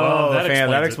 Thumb. Wow, that fan,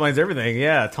 explains that it. explains everything.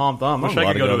 Yeah, Tom Thumb. Wish I'm I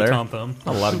allowed could to go to a there. Tom Thumb.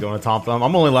 I'm allowed to go to Tom Thumb.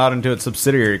 I'm only allowed into its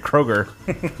subsidiary Kroger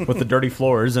with the dirty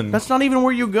floors and That's not even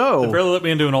where you go. They barely let me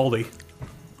into an Aldi.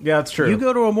 yeah, it's true. You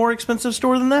go to a more expensive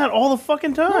store than that all the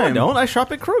fucking time. No, I don't. I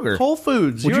shop at Kroger. Whole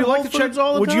Foods. Would You're you like Whole to check? Foods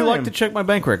all the Would time. you like to check my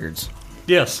bank records?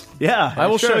 Yes. Yeah, I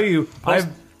will sure. show you.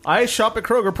 I shop at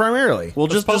Kroger primarily. We'll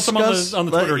Let's just post them on the- discuss on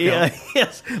the Twitter account.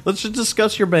 Yes, let's just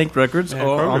discuss your bank records. Yeah, on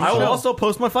Kroger's the I will show. also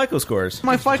post my FICO scores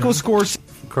My FICO scores.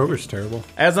 Kroger's terrible.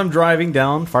 as I'm driving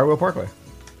down Firewheel Parkway.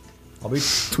 I'll be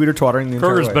tweeter twattering the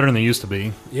entire Kroger's way. better than they used to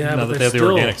be. Yeah, now but that they they're have the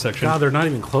still, organic section. God, they're not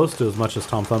even close to as much as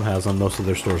Tom Thumb has on most of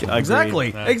their stores. Exactly.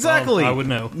 Agreed. Exactly. I would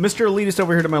know. Mr. Elitist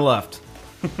over here to my left.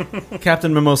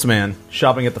 Captain Mimosa Man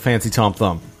shopping at the fancy Tom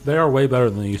Thumb. They are way better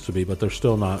than they used to be, but they're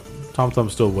still not. Tom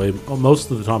Thumb's still way. Most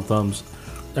of the Tom Thumbs.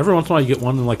 Every once in a while, you get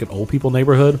one in like an old people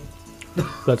neighborhood.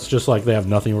 That's just like they have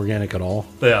nothing organic at all.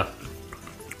 Yeah.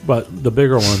 But the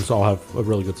bigger ones all have a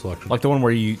really good selection. Like the one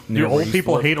where you... Do old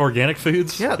people hate organic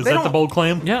foods? Yeah, Is they that the don't- bold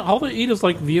claim? Yeah, all they eat is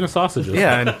like Vienna sausages.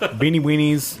 Yeah, and Beanie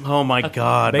Weenies. Oh my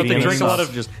God! But they beanie drink a lot of-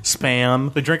 sausages,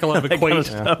 spam. They drink a lot of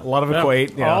Equate. Yeah, a lot of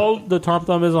Equate. Yeah. All the Tom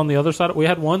Thumb is on the other side. We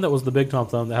had one that was the big Tom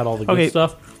Thumb that had all the good Okay.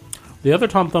 stuff. The other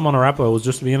Tom Thumb on Arapahoe was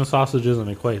just Vienna sausages and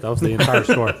Equate. That was the entire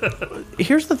store.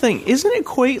 Here's the thing: isn't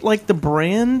Equate like the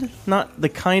brand, not the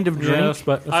kind of drink? Yes,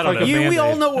 but it's I don't like know. a You- Band-Aid. we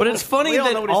all know. But it's funny we all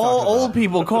that know what he's all talking about. old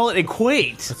people call it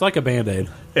Equate. It's like a Band-Aid.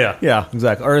 Yeah. Yeah,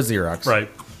 exactly. Or a Xerox. Right.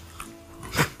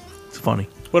 It's funny.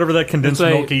 Whatever that condensed It's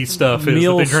a milky stuff is that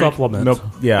meal they drink. supplement. Milk,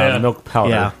 Yeah. milk powder.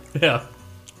 Yeah, Yeah.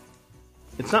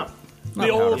 it's not. The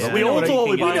old, powder. the You know old what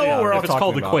only you buy know what we're all if it's talking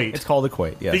called about. Equate. It's called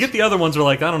Equate, yes. You get the other ones are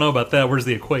like, I don't know about that. Where's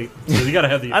the Equate? So you got to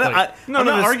have the Equate. I'm not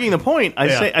arguing the point. I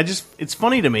Yeah. say it's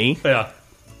funny to me. Yeah.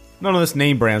 None of this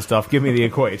name brand stuff. Give me the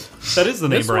Equate. That is the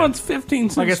name This brand. one's 15 I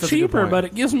guess cents that's a good cheaper, point. but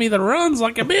it gives me the runs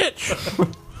like a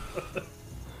bitch.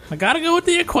 I gotta go with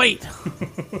the Equate.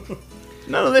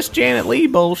 None of this Janet Leigh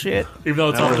bullshit. Even though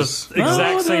it's all the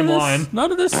exact same line.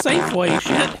 None of this Safeway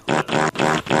shit.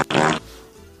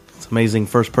 Amazing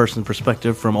first-person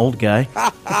perspective from old guy.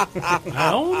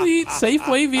 I only eat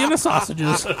Safeway Vienna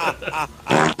sausages.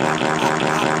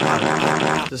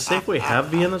 Does Safeway have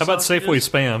Vienna How about sausages? Safeway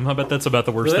Spam? I bet that's about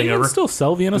the worst Do they thing even ever. still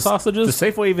sell Vienna sausages? Does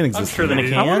Safeway even exist? I'm sure they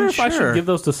do. I wonder if I Sure. should give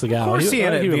those to Segal. Of course, He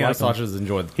would Vienna like them. sausages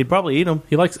enjoyed. He'd probably eat them.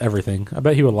 He likes everything. I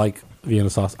bet he would like Vienna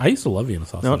sausage. I used to love Vienna No,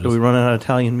 sausages. do we run out of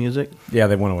Italian music? Yeah,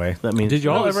 they went away. That means Did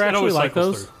y'all always- ever it actually always like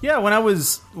cycles those? through. Yeah, when I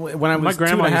was My 2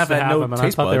 grandma and a half, used to I had have no them, and I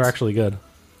taste thought they were buds. actually good.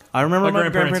 I remember My my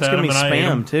grandparents grandparents giving me had 'em, and I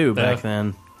ate 'em. Spam too back Yeah.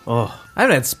 then. Oh, I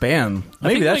haven't had Spam. I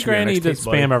Maybe think that my should be our granny next did taste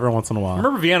buddy. Spam every once in a while.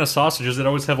 Remember Vienna sausages? It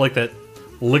always have like that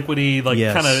liquidy, like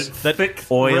Yes. kind of That thick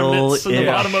oil remnants in the ish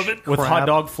bottom of it. with crap. hot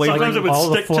dog flavoring. Sometimes it would all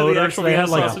the stick to the floaters, actual they had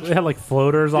Vienna like sausage. they had like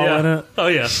floaters all in it. Oh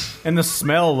yeah. And the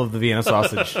smell of the Vienna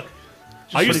sausage.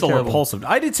 I used to love them. repulsive.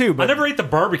 I did too, but I never ate the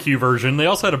barbecue version. They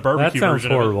also had a barbecue That sounds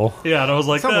version. horrible. Of it. Yeah, and I was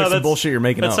like, Sounds no, like some that's bullshit you're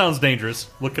making That up. sounds dangerous.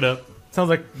 Look it up. sounds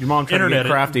like your mom trying to Internet get it.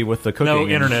 crafty with the cooking. No,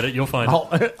 and- internet it. You'll find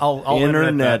it. I'll Internet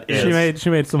internet that. She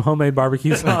made some homemade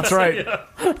barbecue sauce. That's right.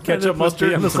 Ketchup,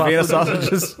 mustard, and some Vienna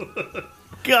sausages.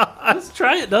 God. Let's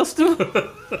try it, Dustin.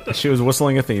 She was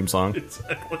whistling a theme song.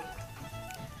 Exactly.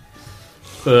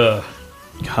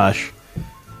 Gosh.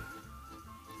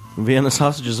 Vienna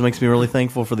sausages makes me really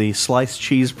thankful for the sliced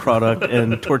cheese product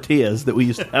and tortillas that we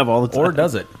used to have all the time. Or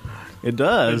does it? It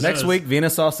does. Next week, Vienna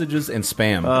sausages and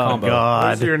Spam combo.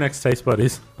 God. Those are your next taste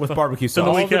buddies. With barbecue the sauce.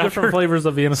 All week the after, different flavors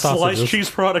of Vienna sausages. Sliced cheese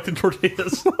product and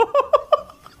tortillas.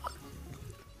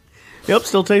 Yep,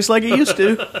 still tastes like it used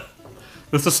to.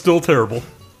 This is still terrible.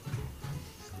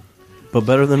 But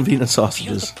better than Vienna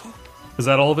sausages. Is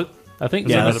that all of it? I think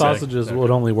Yeah, Vienna that's right. sausages would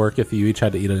only work if you each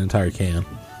had to eat an entire can.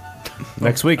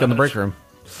 Next week on the break room.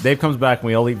 Dave comes back and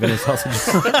we all eat Vienna sausages.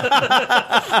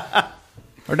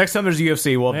 Or next time there's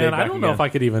UFC, we'll have Dave Man, back I don't know again. if I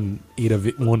could even eat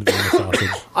one Vienna sausage.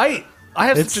 I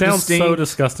have It such a sounds so distinct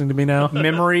disgusting to me now.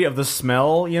 memory of the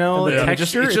smell, you know? And the and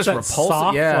texture, it's just that repulsive.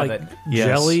 soft, yeah, like that- Yes.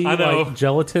 jelly, I know. like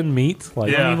gelatin meat,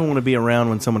 like I don't even want to be around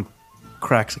when someone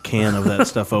cracks a can of that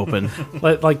stuff open.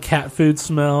 like cat food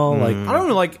smell. Like I don't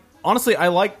know, like, honestly, I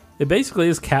like... it basically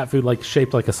is cat food, like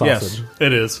shaped like a sausage. Yes.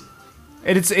 It is.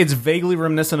 And it's vaguely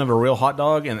reminiscent of a real hot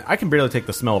dog, and I can barely take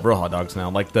the smell of real hot dogs now.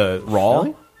 Like the raw,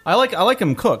 Really? I like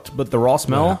them cooked, but the raw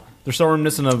smell, Yeah. they're so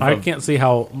reminiscent of. I can't see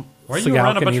how Why are you Segal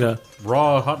around a can bunch eat of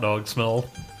raw hot dog smell?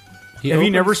 Have you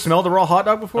never smelled a raw hot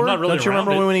dog before? I'm not really Don't you around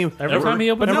remember it. when he? Every time he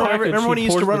opens Remember- the package, remember when he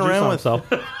used to pours run the juice around on with-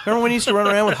 himself. Remember when he used to run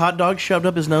around with hot dogs shoved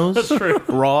up his nose? That's true.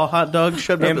 Raw hot dogs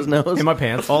shoved up his nose in my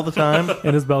pants all the time.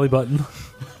 in his belly button.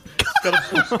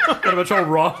 Got a bunch of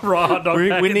raw hot dog We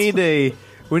packets.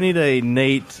 need a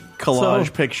Nate collage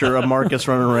So- picture of Marcus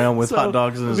running around with So, hot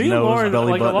dogs in his me and nose, Lauren,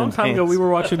 belly like button, a long and time ago, pants. we were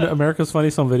watching America's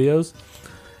Funniest Home Videos,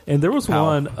 and there was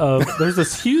one of there's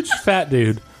this huge fat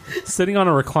dude sitting on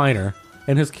a recliner,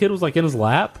 and his kid was like in his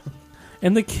lap,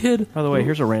 and the kid, By the way,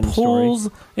 here's a random pulls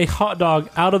a hot dog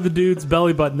out of the dude's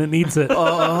belly button and eats it.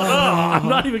 I'm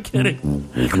not even kidding.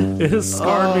 It has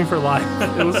scarred me for life.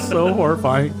 It was so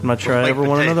horrifying. I'm not sure I ever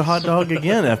want another hot dog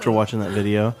again after watching that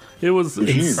video. It was Are you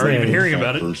even insane. hearing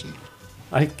about it?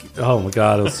 Oh my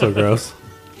god, it was so gross.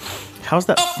 How's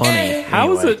that funny?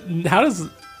 How is anyway? it? How does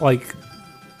like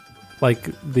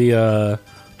the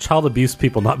child abuse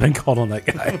people not been called on that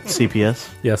guy? CPS?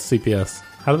 Yes, CPS.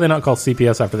 How do they not call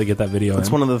CPS after they get that video? That's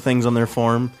in? one of the things on their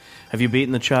form. Have you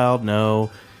beaten the child? No.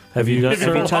 Have you Have you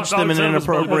served touched hot them in dogs an out of his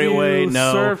belly inappropriate button? way? Have you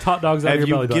No. served hot dogs out of Have your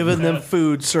you belly button? given them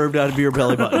food served out of your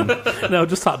belly button? No,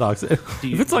 just hot dogs. If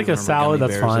it's like a remember salad,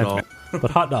 gummy that's bears at fine.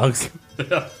 But hot dogs,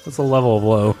 that's a level of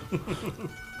low.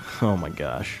 Oh my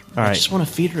gosh! All right, I just want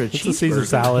to feed her a It's a Caesar cheeseburger.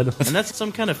 salad and that's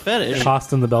some kind of fetish.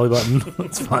 tossed in the belly button.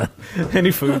 That's fine. Any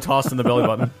food tossed in the belly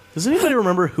button. Does anybody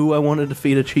remember who I wanted to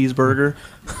feed a cheeseburger?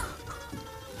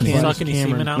 Suck any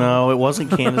semen out? No, it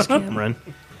wasn't Candace Cameron.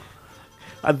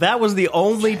 That was the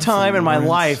only time in my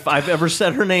life I've ever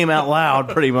said her name out loud,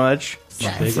 pretty much. Big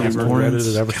I've regretted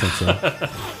it ever since then.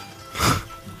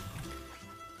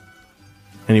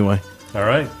 Anyway, All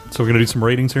right. So we're going to do some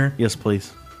ratings here. yes,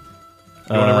 please.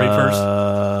 You want to rate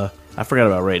first? I forgot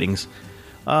about ratings.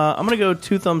 I'm going to go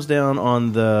 2 thumbs down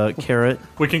on the carrot,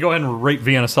 We can go ahead and rate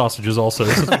Vienna sausages also,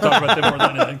 since we talk about them more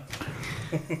than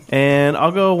anything. and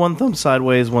I'll go 1 thumb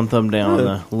sideways, 1 thumb down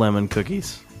on the lemon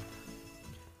cookies.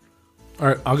 All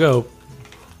right, I'll go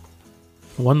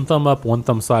 1 thumb up, 1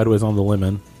 thumb sideways on the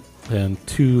lemon, and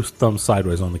 2 thumbs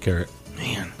sideways on the carrot.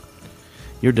 Man,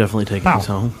 you're definitely taking these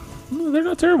home. No, they're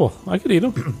not terrible. I could eat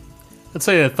them. Let's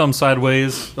say a thumb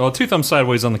sideways. Oh, 2 thumbs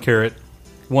sideways on the carrot.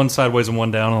 1 sideways and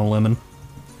 1 down on the lemon.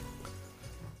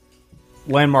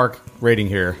 Landmark rating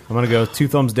here. I'm going to go 2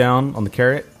 thumbs down on the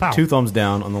carrot, 2 thumbs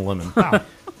down on the lemon.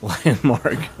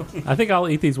 Landmark. I think I'll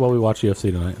eat these while we watch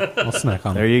UFC tonight. I'll snack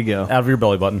on them. There you go. Out of your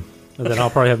belly button. And then I'll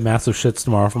probably have massive shits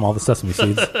tomorrow from all the sesame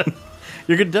seeds.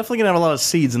 You're definitely going to have a lot of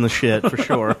seeds in the shit, for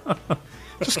sure.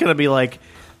 Just going to be like,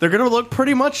 they're going to look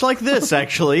pretty much like this,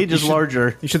 actually, just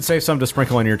larger. You should save some to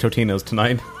sprinkle on your Totinos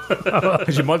tonight.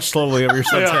 As you munch slowly over your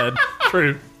son's head.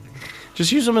 True.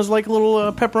 Just use them as like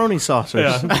little pepperoni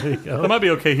saucers. Yeah. It might be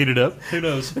okay heated up. Who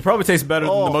knows? It probably tastes better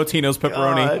than the Motinos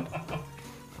pepperoni. God.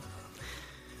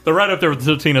 They're right up there with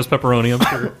the Totino's pepperoni, I'm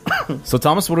sure. So,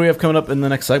 Thomas, what do we have coming up in the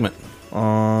next segment?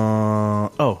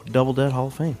 Double Dead Hall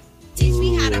of Fame. Teach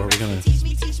me how to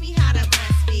breastfeed. Teach me how to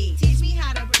breastfeed. Teach me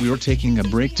how to. We're taking a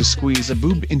break to squeeze a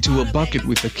boob into a bucket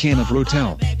with a can of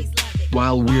Rotel.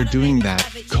 While we're doing that,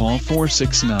 call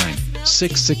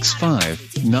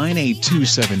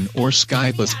 469-665-9827 or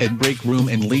Skype us at Break Room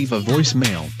and leave a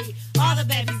voicemail. All the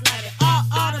babies love it.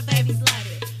 All the babies love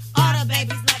it. All the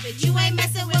babies love it. You ain't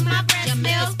messing with my breast milk. Your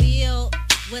milk's filled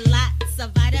with lots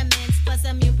of vitamins plus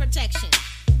immune protection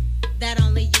that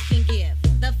only you can give.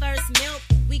 The first milk,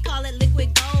 we call it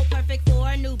liquid gold, perfect for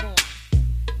a newborn.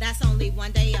 That's only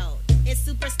 1 day old. It's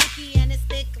super sticky and it's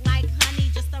thick like honey,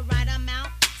 just the right amount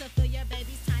to fill your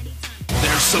baby's tiny tummy.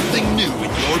 There's something new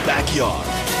in your backyard.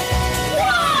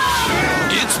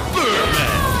 Whoa! It's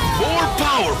Birdman, more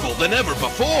powerful than ever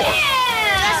before.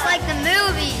 Yeah! Just like the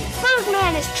movie.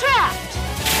 Birdman is trapped.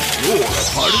 You're a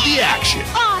part of the action.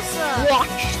 Awesome.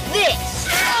 Watch this.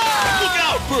 Look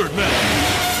out, Birdman!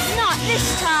 Not this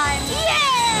time. Yeah!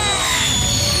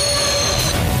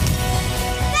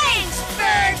 Thanks,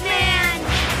 Birdman.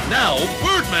 Now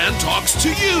Birdman talks to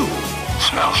you.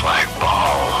 Smells like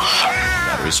balls.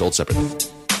 Battery sold separately.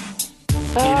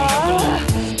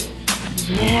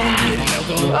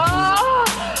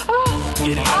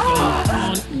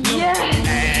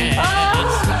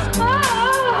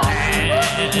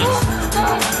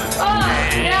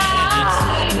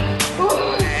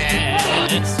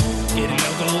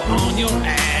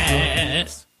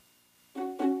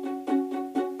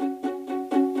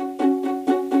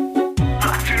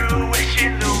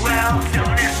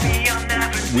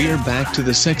 We're back to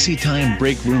the sexy time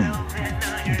break room.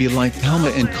 Be like Thelma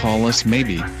and call us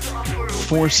maybe.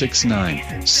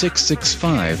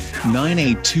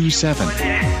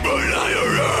 469-665-9827.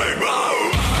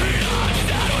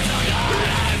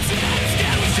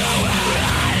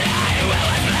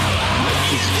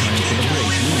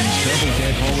 Double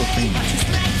Dead Hall of Fame.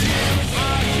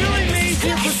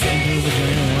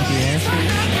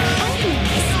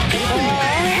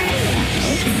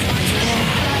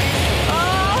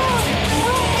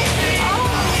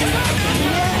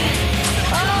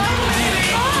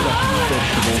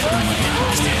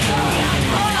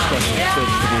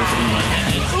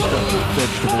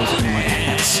 Vegetables in my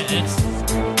ass.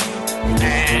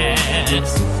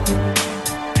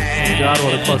 God,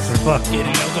 what a clusterfuck.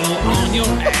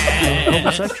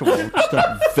 Homosexual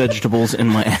stuff. Vegetables in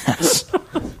my ass.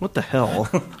 What the hell?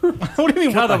 What do you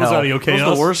mean? God, that was audio chaos. That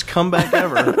was the worst comeback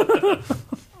ever.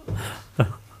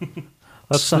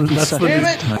 That's Damn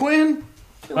the it, Quinn!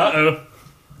 Uh-oh.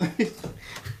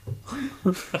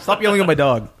 Stop yelling at my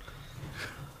dog.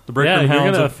 The break yeah, room you're hounds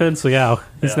going to of- offend Siao.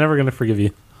 He's never going to forgive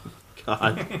you.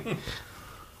 God.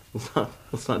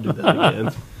 Let's not do that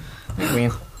again.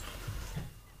 Queen.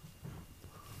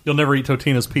 You'll never eat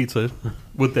Totino's pizza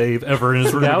with Dave ever in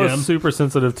his room That again. was super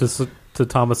sensitive to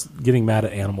Thomas getting mad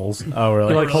at animals. Oh,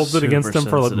 really? He like holds it against him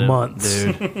for like sensitive, months.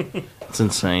 Dude. It's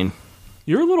insane.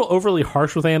 You're a little overly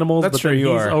harsh with animals, That's but true, then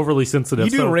you he's are. overly sensitive.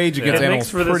 You do rage against it animals makes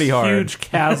for pretty this hard. huge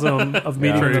chasm of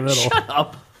meeting in the middle. Shut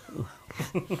up.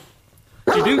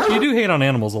 You do hate on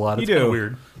animals a lot. It's You do. kind of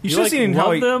weird. You You should have like, seen how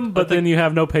love he, them, but then you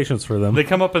have no patience for them. They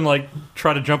come up and like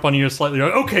try to jump on you slightly. You're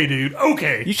like, okay, dude,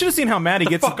 okay. You should have seen how mad he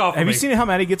gets. fuck off Have of you me. seen how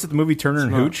mad he gets at the movie Turner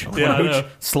and Hooch? When Yeah, I Hooch know.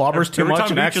 slobbers too Every much time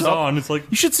and Hooch acts is up. on, it's like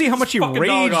You should see how much he fucking dog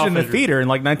raged off in the of you. theater in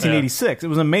like 1986. It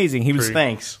was amazing. He was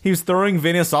Thanks. He was throwing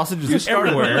Vienna sausages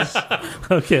everywhere.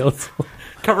 Okay, let's.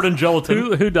 covered in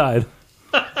gelatin. Who died?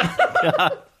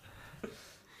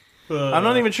 I'm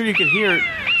not even sure you could hear it.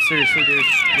 Seriously, dude.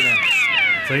 You know.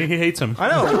 So he hates him. I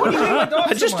know. What do you mean my dog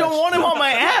I just don't want him on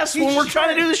my ass when we're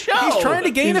trying to do the show. He's trying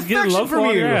to gain He's getting affection love from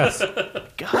on you. your ass.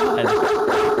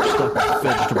 God. Stuff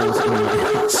vegetables in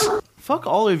my ass. Fuck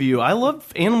all of you. I love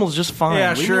animals just fine.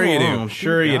 Yeah, Leave sure me you alone. do.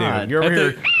 Sure you do. God. You're over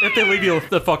here. If they leave you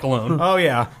the fuck alone. Oh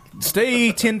yeah.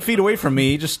 Stay 10 feet away from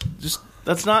me. Just.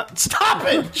 That's not. Stop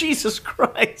it! Jesus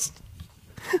Christ.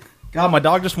 God, my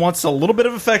dog just wants a little bit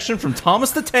of affection from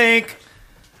Thomas the Tank.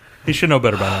 He should know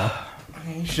better by now.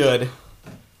 He should.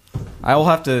 I will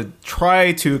have to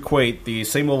try to equate the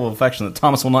same level of affection that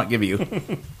Thomas will not give you.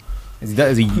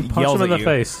 As he Punch yells him in at the you.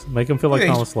 face. Make him feel like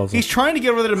Yeah, Thomas loves him. He's trying to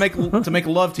get over there to make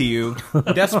love to you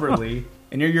desperately,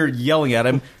 and you're yelling at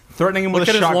him, threatening him with Look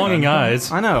a at his shotgun. longing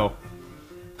eyes. I know.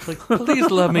 Like, please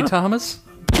love me, Thomas.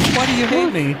 Why do you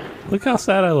hate me? Look how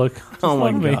sad I look. Just Oh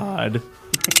my love me. god.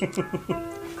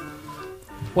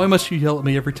 Why must you yell at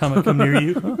me every time I come near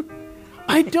you?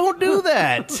 I don't do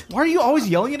that. Why are you always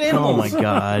yelling at animals? Oh my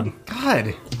god.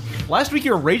 God. Last week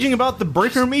you were raging about the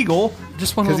break room eagle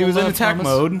Just one because he was in love, attack Thomas.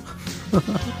 mode.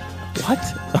 What?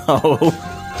 Oh.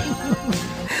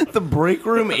 The break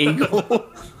room eagle.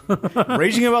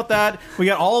 Raging about that. We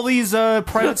got all these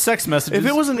private sex messages. If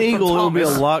it was an eagle, it would be a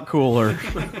lot cooler.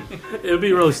 It would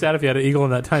be really sad if you had an eagle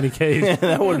in that tiny cage. Yeah,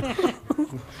 that would.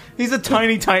 He's a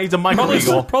tiny, he's a micro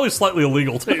eagle. Probably slightly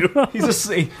illegal too.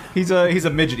 He's a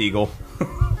midget eagle.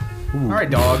 All right,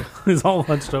 dog. He's all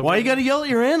hunched over. Why you got to yell at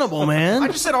your animal, man? I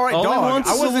just said all right, All dog. he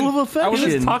wants is a little affection. I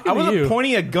wasn't He's talking I to wasn't you.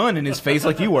 pointing a gun in his face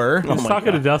like you were. He's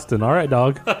talking to Dustin. All right,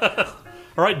 dog.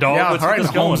 All right, dog. Yeah, let's all get right,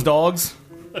 this Holmes going. dogs.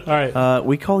 All right.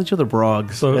 We call each other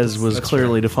brogs, So- as was That's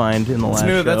clearly defined in the last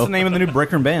show. That's the name of the new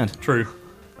break room band. True.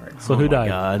 So who died?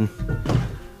 God.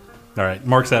 All right,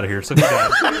 Mark's out of here. So who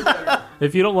died?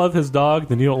 If you don't love his dog,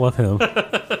 then you don't love him.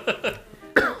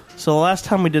 So the last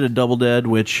time we did a double dead,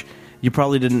 which you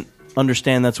probably didn't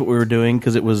understand that's what we were doing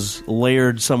because it was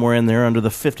layered somewhere in there under the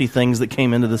 50 things that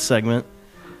came into this segment.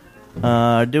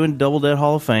 Doing Double Dead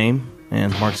Hall of Fame,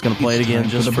 and Mark's going to play it again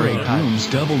just the for Break Room's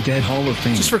Double Dead Hall of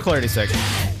Fame. Just for clarity's sake.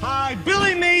 Hi,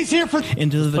 Billy Mays here for...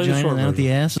 Into the Play the vagina short and out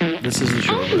the ass. This is the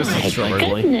short version. My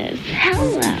Frankly. goodness.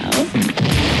 Hello.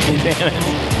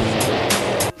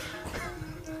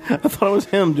 I thought it was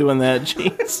him doing that.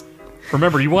 Jeez.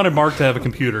 Remember, you wanted Mark to have a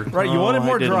computer. Right, you wanted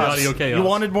more didn't. drops. Audio chaos. You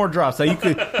wanted more drops. Now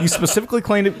you specifically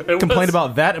complained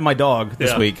about that and my dog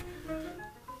this Yeah. week.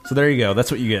 So there you go.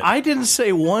 That's what you get. I didn't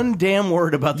say one damn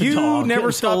word about the You dog. never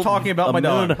until stopped talking about a my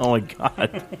dog. minute- Oh my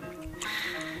god.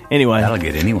 Anyway, That'll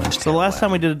get anyone's so the tail last wet.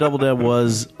 time we did a double dead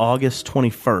was August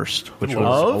 21st, which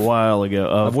was Of? a while ago,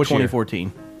 of which year?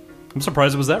 2014. I'm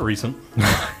surprised it was that recent.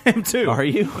 Him too. Are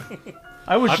you?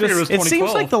 I was figured just. it was It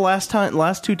seems 2012. like the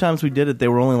last two times we did it, they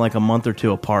were only like a month or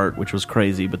two apart, which was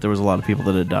crazy. But there was a lot of people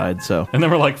that had died, so And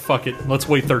then we're like, fuck it. Let's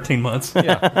wait 13 months. it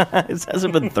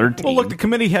hasn't been 13. Well, look, the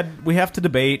committee we have to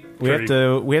debate. We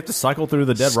True. have to cycle through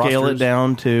the dead scale rosters. it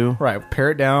down to Right,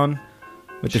 pare it down.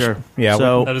 With Sure. Yeah.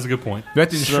 So- That is a good point. we have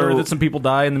to ensure So- that some people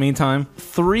die in the meantime.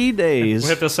 3 days. We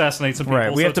have to assassinate some people.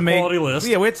 Right. We so have it's to a make quality list.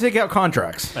 Yeah, we have to take out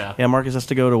contracts. Yeah, Marcus has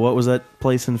to go to what was that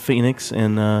place in Phoenix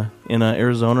in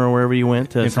Arizona or wherever you went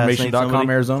to assassinate Information.com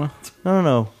somebody? Arizona.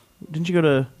 No. Didn't you go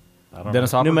to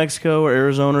Dennis Hopper. New Mexico or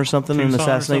Arizona or something and Tucson or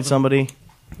assassinate something?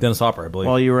 somebody Dennis Hopper, I believe.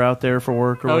 while you were out there for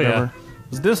work or Oh, yeah. whatever? It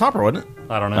was Dennis Hopper, wasn't it?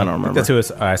 I don't know. I don't remember. That's who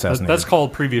I assassinated. That's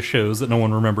called previous shows that no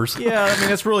one remembers. Yeah, I mean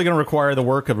that's really going to require the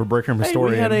work of a break room Hey,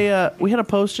 historian. we had a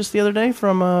post just the other day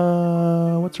from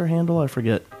what's her handle? I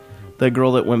forget. The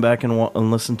girl that went back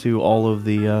and listened to all of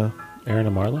the Aaron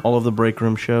and Marla? all of the break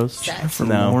room shows. Jennifer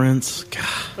No. Lawrence.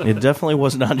 God. It definitely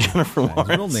was not Jennifer His middle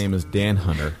Lawrence. name is Dan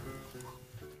Hunter.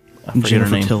 I forget her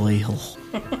Jennifer name. Tilley.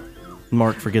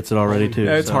 Mark forgets it already too.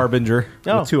 Yeah, it's so. Harbinger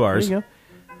with 2 R's. There you go.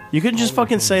 You couldn't just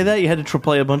fucking say that. You had to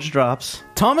play a bunch of drops.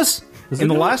 Thomas, in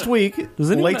the last week, Does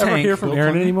anyone ever hear from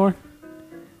Aaron anymore?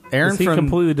 Aaron Has he from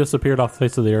completely disappeared off the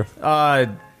face of the earth?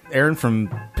 Aaron from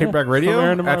Paperback Radio from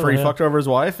Aaron to after Marla, he yeah. fucked over his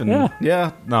wife, and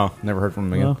Yeah. no, never heard from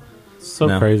him again. No. So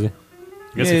No. crazy.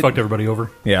 I guess he It- fucked everybody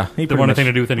over. Yeah, he Didn't want anything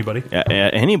to do with anybody. Yeah,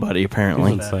 anybody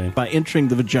apparently. He's insane. By entering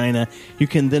the vagina, you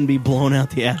can then be blown out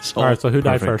the asshole. All right, so who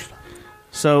died Perfect. first?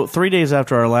 So 3 days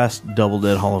after our last Double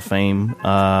Dead Hall of Fame,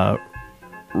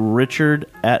 Richard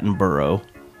Attenborough.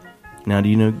 Now, do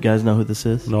you guys know who this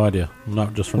is? No idea.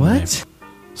 Not just from the name. What?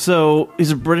 So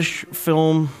he's a British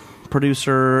film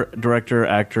producer, director,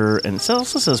 actor, and it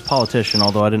also says politician.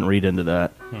 Although I didn't read into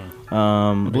that.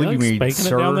 I believe like you mean spanking it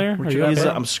Sir down there? Are Richard you He's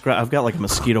Attenborough? I've got like a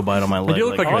mosquito bite on my leg. You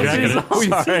look like you're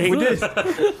jacking it.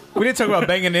 Sorry. We did talk about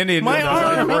banging Indians. My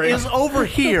arm is over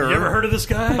here. You ever heard of this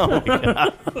guy?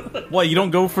 What, you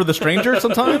don't go for the stranger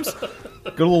sometimes?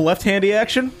 Go a little left-handy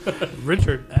action?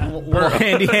 Richard. Little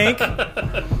handy Hank?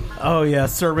 Oh, yeah,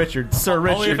 Sir Richard. Sir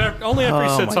Only, Richard. only after he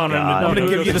sits my on it. God. I'm going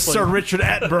to give you the Sir Richard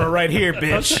Attenborough right here,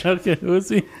 bitch. Okay, who is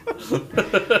he?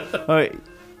 All right.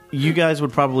 You guys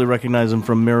would probably recognize him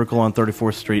from Miracle on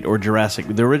 34th Street or Jurassic.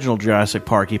 The original Jurassic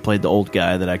Park, he played the old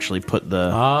guy that actually put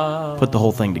the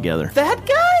whole thing together. That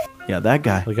guy? Yeah, that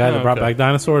guy. The guy that brought back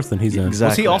dinosaurs? Then he's in. Was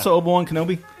Exactly. he also Obi-Wan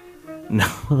Kenobi?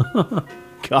 No.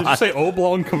 Did you say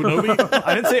Oblong Kenobi?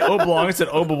 I didn't say Oblong, I said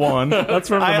Obi-Wan. That's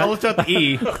from the I looked up the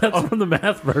E. That's from the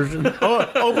math version.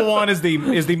 Obi-Wan is the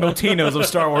Motinos of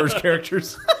Star Wars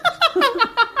characters.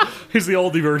 He's the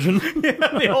oldie version. Yeah,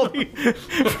 the oldie.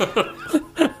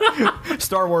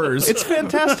 Star Wars. It's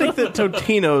fantastic that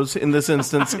Totino's, in this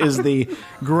instance, is the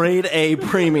grade A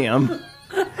premium.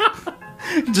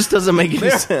 It just doesn't make any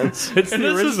sense. It's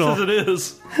the original. As it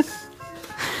is.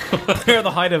 They're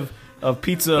the height of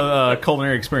pizza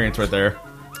culinary experience right there.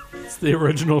 It's the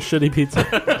original shitty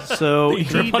pizza. So he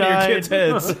he on your died. kids'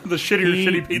 heads. The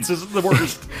shitty pizza's the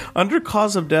worst. Under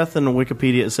cause of death in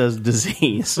Wikipedia, it says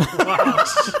disease.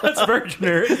 That's very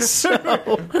generic. So,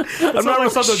 I'm not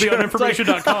like something to be on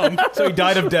information.com. So he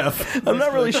died of death. I'm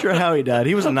not really sure how he died.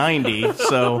 He was 90,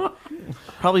 so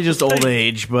probably just old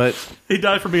age. But he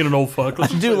died from being an old fuck. I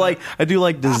do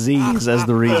like disease as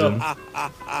the reason.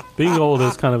 Being old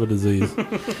is kind of a disease.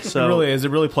 So it really is.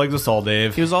 It really plagues us all,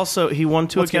 Dave. He won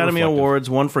 2 Academy Awards,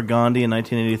 one for Gandhi in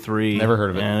 1983. Never heard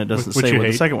of it. And it doesn't Which say you what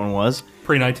hate. the second one was.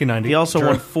 Pre-1990. He also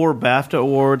won 4 BAFTA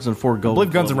awards and 4 I Golden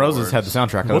believe Guns N' Globe Roses awards. had the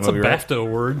soundtrack of What's the movie, a right? BAFTA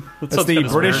award? That's the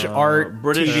British Art,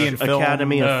 British TV and Film.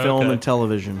 Academy of Film okay. and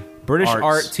Television. British Arts.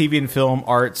 Art, TV and Film,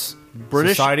 Arts,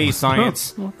 British- Society,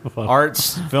 Science,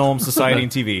 Arts, Film, Society,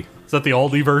 and TV. Is that the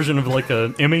oldie version of like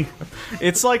an Emmy?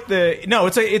 It's like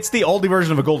it's the oldie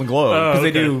version of a Golden Globe because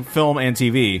they okay. do film and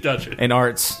TV, Gotcha. and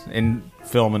arts and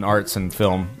film and arts and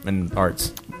film and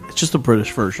arts. It's just a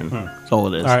British version. That's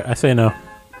all it is. All right, I say no.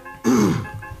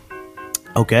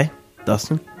 Okay.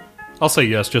 Dustin? I'll say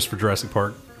yes, just for Jurassic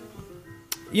Park.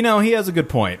 You know, he has a good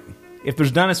point. If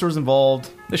there's dinosaurs involved,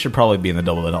 this should probably be in the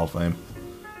Double Dead Hall of Fame.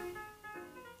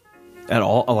 At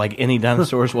all? Like any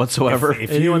dinosaurs whatsoever? If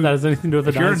Anyone that has anything to do with a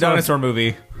If you're in a dinosaur. dinosaur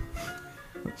movie,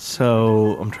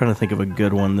 So, I'm trying to think of a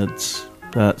good one that's...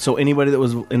 so, anybody that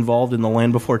was involved in The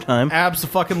Land Before Time?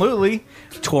 abso-fucking-lutely.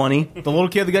 20. The little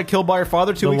kid that got killed by her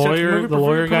father 2 The weeks after lawyer, the the movie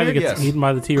lawyer guy that premiered? gets Yes. eaten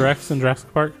by the T-Rex in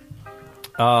Jurassic Park.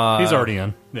 He's already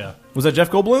in. Yeah. Was that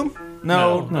Jeff Goldblum?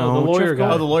 No. The lawyer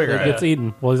guy. Oh, the lawyer that guy. gets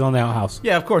eaten while he's on the outhouse.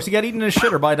 Yeah, of course. He got eaten in a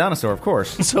shitter by a dinosaur, of course.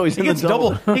 So he's He in the gets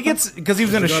double. He gets because he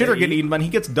was in a shitter getting eaten, but he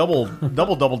gets double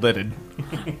deaded.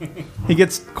 He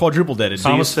gets quadruple deaded.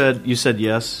 So you said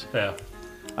yes? Yeah.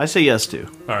 I say yes, too.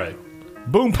 All right.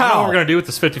 Boom I know what pow. we're going to do with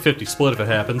this 50-50 split if it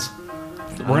happens.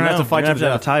 We're gonna have to fight have to to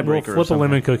have a death. We'll tiebreaker or flip a something.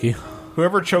 lemon cookie.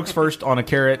 Whoever chokes first on a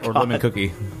carrot or lemon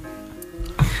cookie.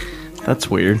 That's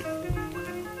weird.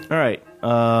 All right.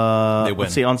 They win.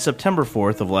 Let's see. On September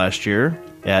 4th of last year,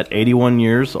 at 81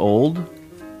 years old,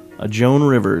 Joan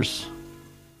Rivers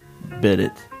bit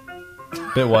it.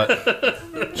 Bit what?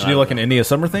 She do like an India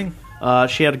summer thing?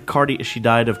 She had She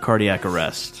died of cardiac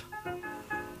arrest.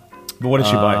 But what did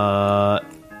she buy?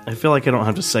 I feel like I don't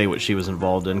have to say what she was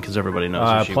involved in because everybody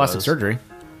knows who she Plastic was. surgery.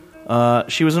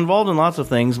 She was involved in lots of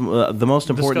things. The most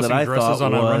important that I Discussing dresses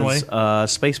thought on a was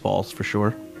Spaceballs, for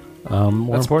sure.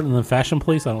 More important than Fashion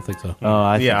Police? I don't think so.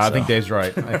 I think I so. think Dave's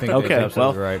right. I think Dave's Okay,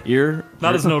 absolutely well, right. you're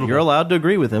Not as notable. You're allowed to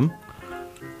agree with him.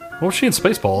 What was she in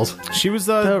Spaceballs? She was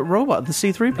The robot, the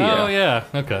C-3PO. Oh, yeah.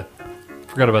 Okay.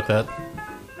 Forgot about that.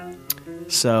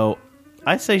 So,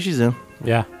 I say she's in.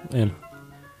 Yeah, in.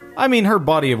 I mean, her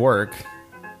body of work.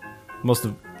 Most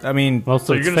of Most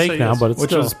So of you're it's gonna fake say now, yes. but it's which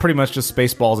still. was pretty much just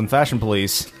Spaceballs and Fashion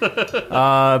Police. Based on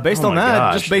that,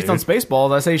 gosh, just based on dude.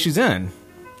 Spaceballs, I say she's in.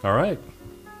 All right.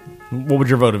 What would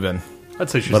your vote have been? I'd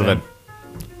say she's Vote in. have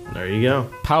been. There you go.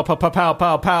 Pow, pow, pow, pow,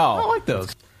 pow, pow. I like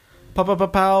those. Pow, pow, pow,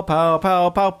 pow, pow, pow,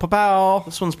 pow, pow, pow.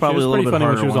 This one's She probably was a little pretty bit funny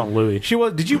when harder she was one. on Louis. She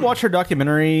was. Did you watch her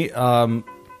documentary?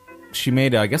 She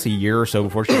made, I guess, a year or so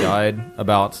before she died.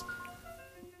 About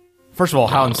first of all,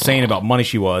 how insane about money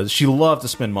she was. She loved to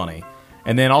spend money,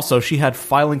 and then also she had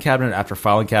filing cabinet after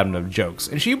filing cabinet of jokes.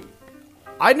 And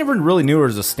I never really knew her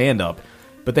as a stand-up,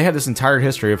 but they had this entire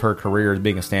history of her career as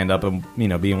being a stand-up and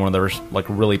being one of those like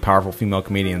really powerful female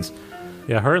comedians.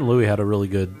 Yeah, her and Louis had a really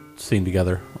good scene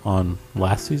together on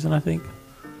last season, I think.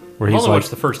 Where I he's only like, watched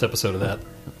the first episode of that.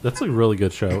 that's a really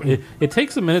good show. It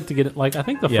takes a minute to get it. Like, I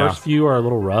think the Yeah. first few are a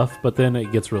little rough, but then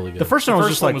it gets really good. The first one was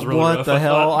first just one like, was really what rough, the I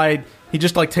hell? thought. He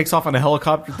just like takes off on a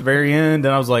helicopter at the very end,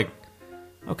 and I was like,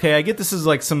 okay, I get this is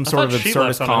like some sort of I thought she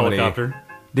absurdist left on a comedy. helicopter.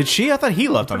 Did she? I thought he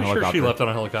left on a Pretty sure helicopter. she left on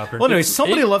a helicopter. Well, anyway,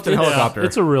 somebody left on a helicopter.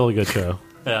 It's a really good show.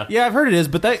 Yeah. Yeah, I've heard it is,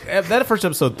 but that first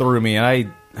episode threw me, and I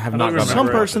have not gone Some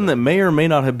back. person that may or may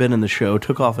not have been in the show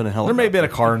took off in a There helicopter. may have been a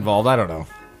car involved. I don't know.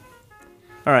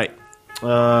 All right.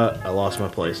 I lost my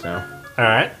place now. All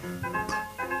right.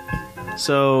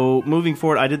 So, moving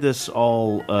forward, I did this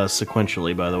all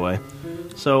sequentially, by the way.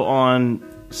 So, on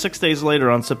 6 days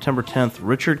later, on September 10th,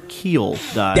 Richard Keel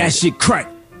died. That shit crack.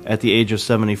 At the age of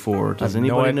 74. Does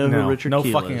anybody know who Richard No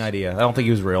Keel fucking is? idea. I don't think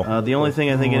he was real. The only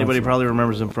thing I think anybody probably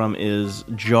remembers him from is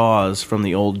Jaws from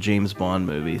the old James Bond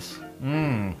movies.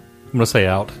 I'm going to say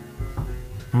out.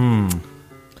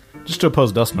 Just to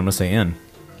oppose Dustin, I'm going to say in.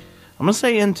 I'm gonna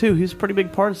say in too. He's a pretty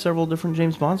big part of several different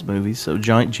James Bond movies. So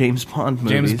giant James Bond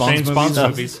movies. James Bond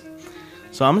movies.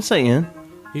 So I'm gonna say in.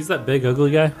 He's that big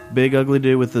ugly guy. Big ugly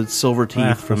dude with the silver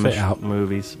teeth from the out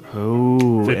movies. Oh,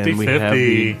 50-50. and we have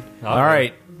the. All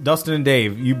right, Dustin and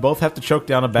Dave, you both have to choke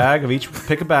down a bag of each.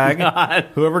 Pick a bag.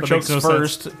 Whoever That chokes makes no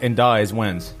first and dies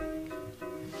wins.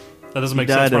 That doesn't make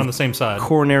sense. We're on the same side.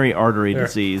 Coronary artery Here,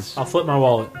 disease. I'll flip my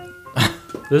wallet.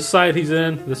 This side he's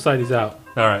in. This side he's out.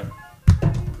 All right.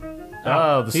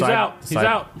 Oh, He's out. He's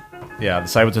out. Yeah, the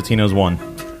side with Totino's won.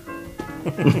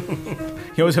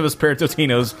 He always have a spare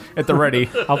Totino's at the ready.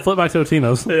 I'll flip my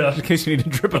Totino's. Yeah. In case you need to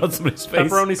drip it on somebody's face.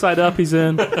 Pepperoni side up, he's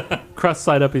in. Crust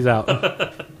side up, he's out.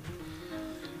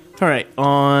 All right,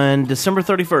 on December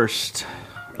 31st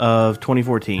of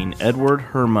 2014, Edward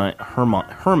Herman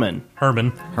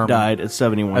died at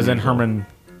 71. As in years old. Herman.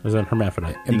 As in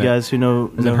hermaphrodite. You guys who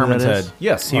know As in who Herman's that is? head.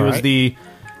 Yes, he All was right. the.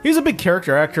 He was a big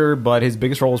character actor, but his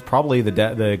biggest role was probably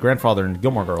the grandfather in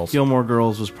Gilmore Girls. Gilmore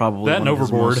Girls was probably That one and of his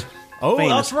Overboard. most Oh,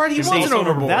 famous. that's right. He was in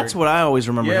Overboard. That's what I always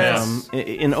remember Yes. him.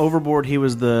 In Overboard, he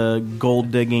was the gold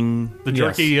digging, The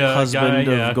jerky husband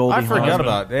guy, yeah. of Goldie I forgot Hawn.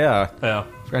 about. Yeah, Yeah.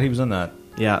 forgot he was in that.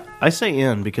 Yeah, I say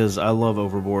in because I love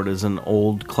Overboard as an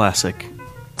old classic.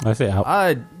 I say out.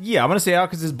 Yeah, I'm gonna say out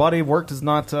because his body of work is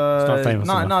not not famous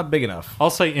enough. not big enough.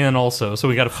 I'll say in also, so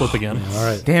we got to flip again. All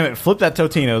right. Damn it! Flip that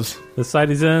Totino's. This side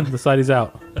he's in. This side he's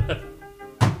out.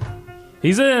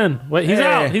 He's in. Wait, he's Hey.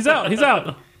 out. He's out. He's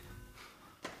out.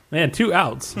 Man, 2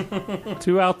 outs.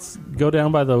 2 outs go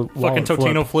down by the Fucking wallet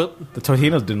Totino flip. The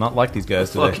Totino's did not like these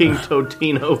guys today. Fucking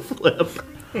Totino flip.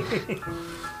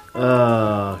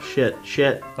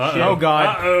 Shit. Oh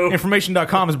God! Uh-oh.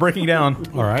 Information.com is breaking down.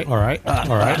 All right. All right. All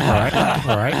right. All right.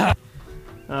 All right.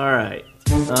 All right.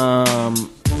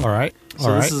 All right. So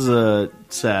All this right. is a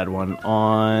sad one.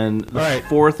 On the right.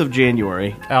 4th of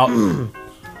January. Out. Of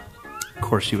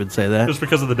course you would say that. Just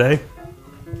because of the day.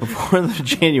 The 4th of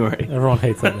January. Everyone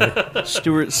hates that day.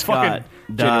 Stuart Scott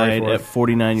January died 4th. at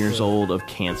 49 years old of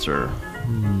cancer.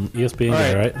 ESPN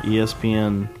guy, right?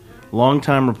 ESPN,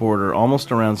 longtime reporter,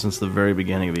 almost around since the very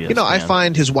beginning of ESPN. You know, I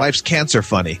find his wife's cancer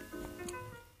funny.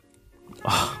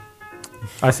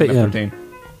 I say in. 13.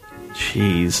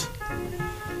 Jeez.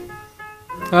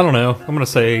 I don't know. I'm gonna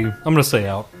say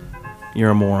out.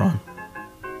 You're a moron.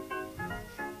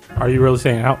 Are you really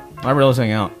saying out? I'm really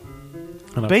saying out.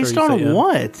 And I'm Based sure you say on in.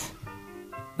 what?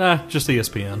 Nah, just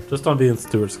ESPN. Just on being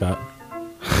Stuart Scott.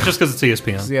 Just because it's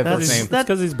ESPN. Yeah, That's- first name. That's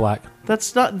because he's black.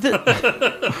 That's not...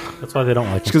 That's why they don't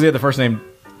like Just him. because he had the first name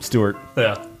Stewart.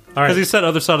 Yeah. All right. Because he said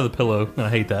other side of the pillow, and I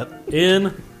hate that.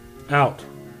 In, out.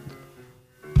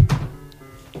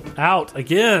 Out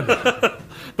again.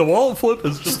 The wall flip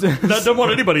is just that doesn't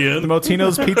want anybody The in.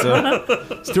 Motinos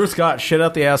Pizza. Stuart Scott shit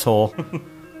out the asshole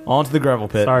onto the gravel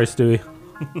pit. Sorry, Stewie.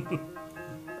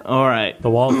 All right. The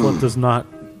wall flip does not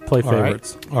play All right.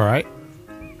 favorites. All right.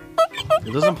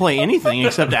 It doesn't play anything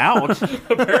except out.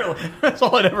 That's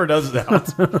all it ever does is out.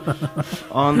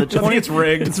 On the I think 20th, it's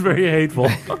rigged. It's very hateful.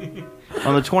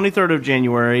 on the 23rd of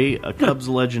January, a Cubs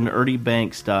legend, Ernie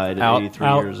Banks, died at Out. 83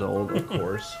 Out. years old, of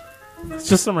course. It's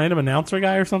just some random announcer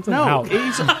guy or something? No, Out.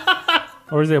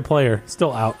 Or is he a player?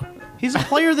 Still out. he's a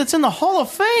player that's in the Hall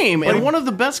of Fame and one of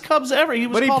the best Cubs ever. He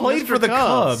was But he called played Mr. for the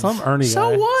Cubs. Some Ernie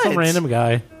So guy. what? Some random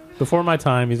guy. Before my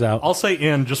time, he's out. I'll say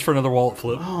in just for another wallet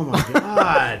flip. Oh my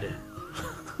god.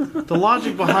 The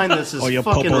logic behind this is your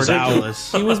fucking popo's out.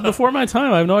 ridiculous. He was before my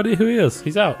time. I have no idea who he is.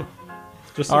 He's out.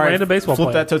 Just some All right, random baseball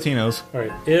flip player. that Totino's. All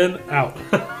right. In, out.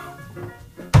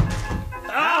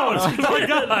 Ouch! Oh my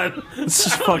god! This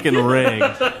is fucking rigged.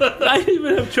 I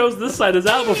even have chose this side as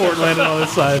out before it landed on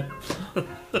this side.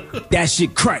 That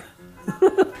shit crack.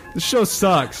 The show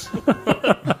sucks.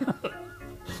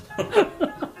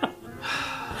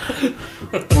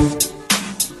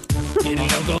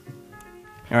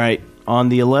 All right. On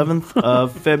the 11th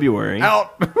of February,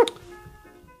 Out.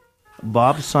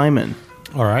 Bob Simon,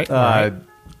 All right. All right.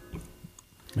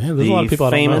 Man, there's a lot of the people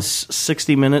I don't know. famous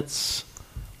 60 Minutes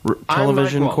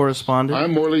television correspondent.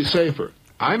 I'm Morley Safer.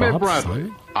 I'm Ed Bob Bradley.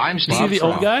 Simon? I'm Is Steve he the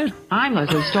old Strong. guy? I'm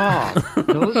Leslie Stahl.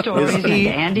 Those stories and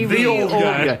Andy the Reid. old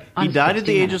guy? He died at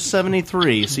the age of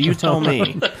 73, so you tell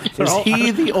me. Is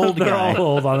he the old They're guy? all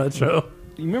old on that show.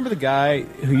 You remember the guy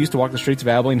who used to walk the streets of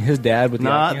Abilene? His dad with the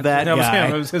eye Not cancer? that No, it was guy.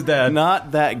 him. It was his dad.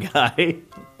 Not that guy.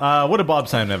 What did Bob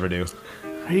Simon ever do?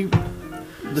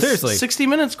 The Seriously. 60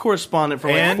 Minutes correspondent for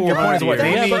like And 4 your point is what?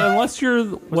 years. Yeah, but unless you're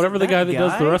whatever the guy that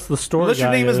does the rest of the story Unless your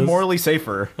guy name is Morley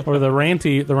Safer. or the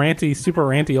ranty, super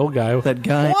ranty old guy. That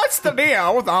guy. What's the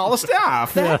deal with all the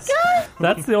stuff? Yes.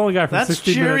 That's the only guy from That's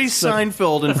 60 Jerry Minutes.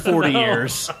 Seinfeld in 40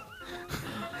 years.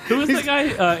 Who is that guy?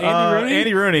 Andy Rooney?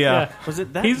 Andy Rooney, yeah. Was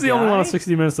it that He's the only one on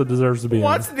 60 Minutes that deserves to be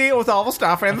What's the deal with all the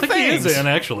stuff and I think things? he is in,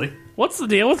 actually. What's the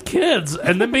deal with kids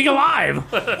and them being alive?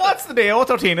 What's the deal with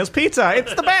Totino's Pizza?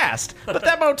 It's the best. But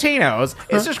that Motinos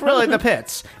is just really the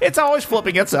pits. It's always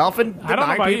flipping itself and I don't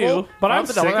know about people you, but I'm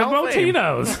from sick the of Hall Fame.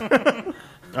 Motinos.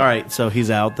 All right, so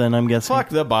he's out then, I'm guessing. Fuck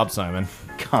the Bob Simon.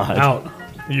 God. Out.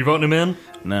 Are you voting him in?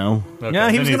 No. Okay, Yeah,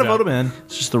 he was then going to he's vote him in.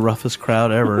 It's just the roughest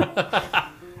crowd ever.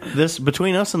 This,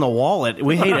 between us and the wallet,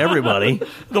 we hate everybody.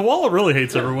 The wallet really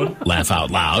hates everyone. Laugh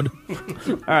out loud.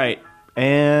 All right,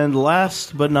 and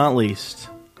last but not least,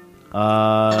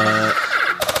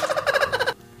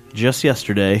 just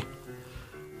yesterday,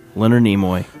 Leonard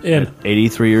Nimoy, In. at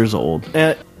 83 years old.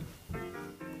 I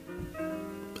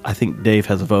think Dave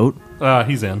has a vote.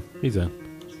 He's in. He's in.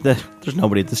 There's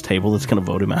nobody at this table that's going to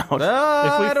vote him out.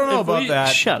 I don't know about that.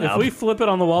 Shut If up. we flip it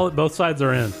on the wallet, both sides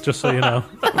are in, just so you know.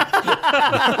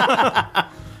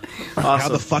 How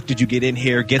the fuck did you get in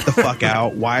here? Get the fuck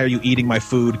out. Why are you eating my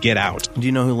food? Get out. Do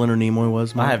you know who Leonard Nimoy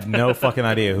was, Mike? I have no fucking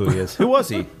idea who he is. Who was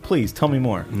he? Please, tell me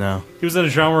more. No. He was in a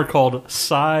genre called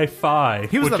sci-fi,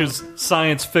 He was which that- is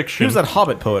science fiction. He was that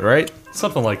Hobbit poet, right?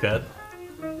 Something like that.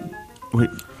 Wait,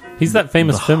 He's that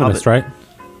famous The feminist, Hobbit.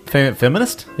 right?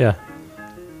 Feminist? Yeah.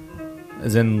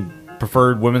 As in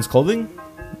preferred women's clothing?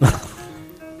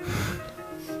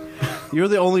 you're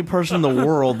the only person in the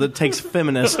world that takes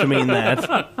feminist to mean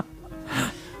that.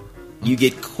 You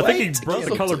get I quite... think he broke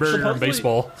the color barrier in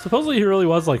baseball. Supposedly he really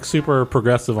was like super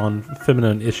progressive on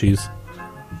feminine issues.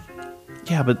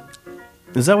 Yeah, but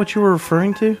is that what you were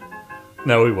referring to?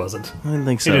 No, he wasn't. I didn't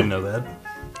think He so. didn't know that.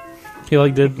 He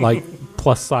like did like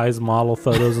plus size model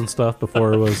photos and stuff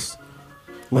before it was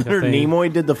like a Leonard thing.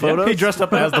 Nimoy did the photos? He dressed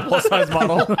up as the plus size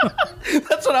model.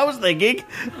 That's what I was thinking.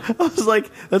 I was like,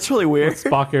 that's really weird.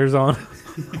 Spock ears on.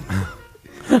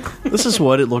 This is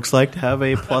what it looks like to have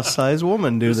a plus size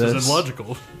woman do this. This is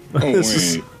illogical.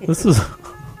 This is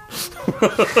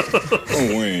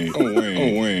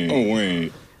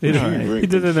he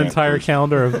did an entire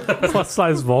calendar of plus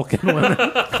size Vulcan women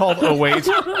called Oh Wait.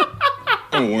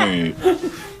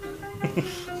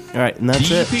 All right, and that's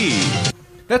it.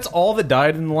 That's all that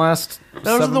died in the last Those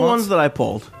are 7 the months? ones that I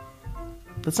pulled.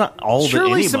 That's not all that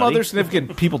Surely anybody. some other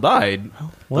significant people died.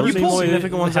 What You pulled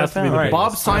significant ones I found. Right.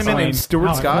 Bob Simon and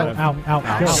Stuart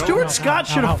Scott. Stuart Scott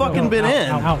should have fucking been in.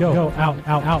 Leonard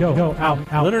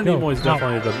Nimoy's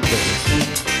definitely the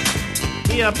biggest.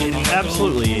 He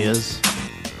absolutely is.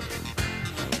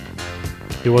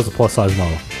 He was a plus size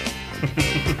model.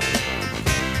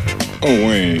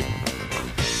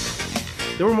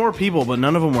 There were more people, but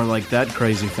none of them were like that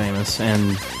crazy famous.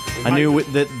 And I knew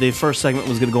that the first segment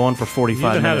was going to go on for 45 You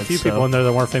even minutes. had a few people in there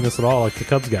that weren't famous at all, like the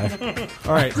Cubs guy.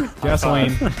 All right,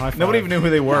 gasoline. Nobody even knew who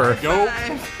they were. Go.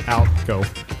 Out. Go.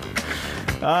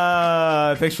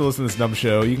 Thanks for listening to this dumb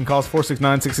show. You can call us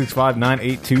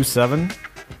 469-665-9827.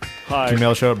 Hi.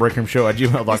 Gmail show at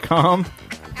breakroomshow@gmail.com.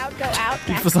 Out, go out.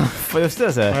 You can find us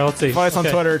All right, let's see. Find us on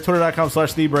Okay. Twitter,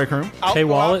 twitter.com/thebreakroom. Hey,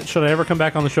 Wallet, should I ever come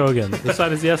back on the show again? This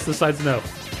side is yes, this side's no.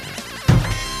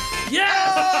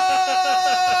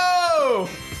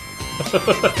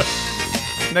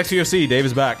 Next UFC, Dave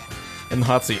is back in the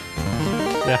hot seat.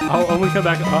 Yeah, I'll only come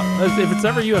back. If it's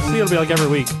ever UFC, it'll be like every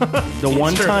week. The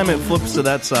one time it flips to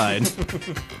that side.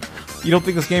 You don't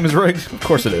think this game is rigged? Of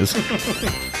course it is.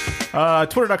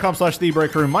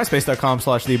 Twitter.com/thebreakroom,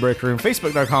 myspace.com/thebreakroom,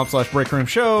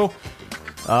 facebook.com/breakroomshow.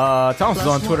 Thomas is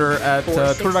on Twitter at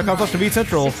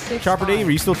twitter.com/NavidCentral. Chopper Dave,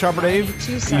 are you still Chopper Dave?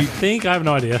 I think I have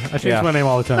no idea. I change my name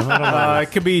all the time. I don't know.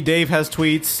 It could be Dave has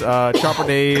tweets, Chopper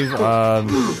Dave,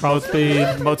 Crawl Speed,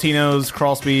 Motinos,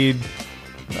 Crawl Speed,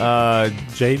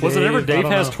 J. Was it ever Dave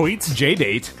has know. tweets? J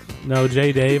Date. No,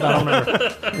 J. Dave. I don't remember.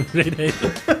 J. Dave.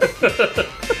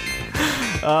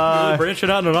 Really branching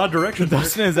out in an odd direction.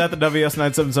 Dustin is at the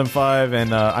WS9775,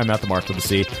 and I'm at the Mark with a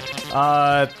C.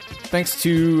 Thanks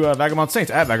to Vagabond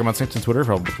Saints, at Vagabond Saints on Twitter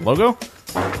for the logo.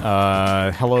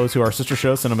 Hello to our sister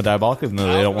show, Cinema Diabolica, even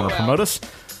though they don't want to promote us.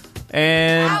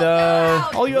 And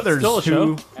all you others Still a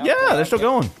show? Yeah, they're still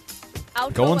going.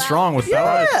 Going strong with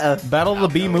Battle of the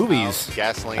B movies.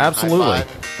 Gasoline. Absolutely.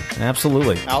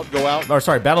 Absolutely. Out, go out. Or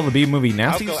sorry, Battle of the B movie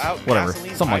Nasties? Out, go out, Whatever.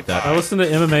 gasoline, Something like that. I listen to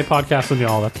MMA podcasts with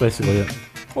y'all. That's basically it.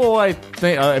 Well,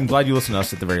 I'm glad you listen to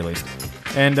us at the very least.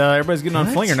 And everybody's getting on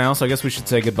Flinger now, so I guess we should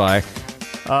say goodbye.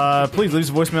 Please leave us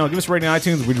a voicemail. Give us a rating on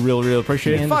iTunes. We'd really, really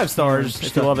appreciate it. 5 stars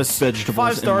if you love us.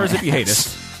 5 stars if you hate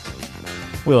us.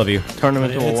 We love you. Turn them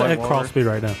into a It's white at Crawl Speed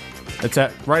right now. It's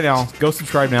at right now. Go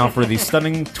subscribe now for the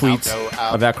stunning tweets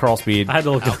of that crawl speed. I had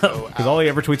to look it up because all he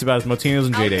ever tweets about is Motinos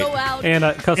and J-Date and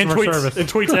customer service. And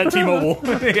tweets at T-Mobile.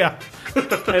 Yeah.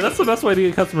 Hey, that's the best way to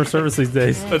get customer service these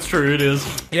days. That's true. It is.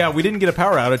 Yeah, we didn't get a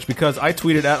power outage because I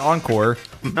tweeted at Encore.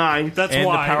 Nice. That's and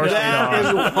why. The power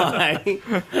That stayed on. is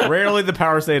why. Rarely the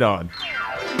power stayed on.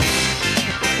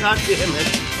 God damn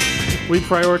it. We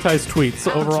prioritize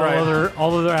tweets over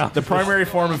all other apps. The primary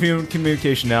form of human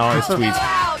communication now is tweets.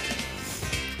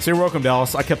 So you're welcome,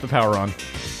 Dallas. I kept the power on.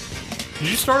 Did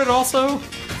you start it also?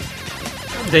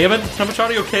 Damn it. How much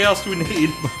audio chaos do we need?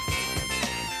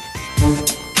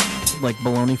 Like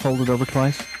bologna folded over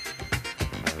twice?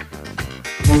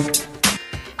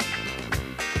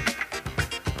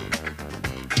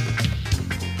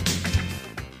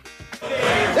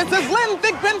 This is Lynn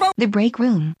Thigpen for The Break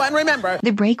Room. And remember,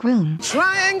 The Break Room.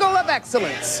 Triangle of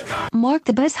Excellence. Mark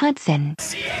the Buzz Hudson.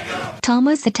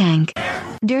 Thomas the Tank.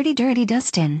 Dirty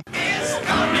Dustin.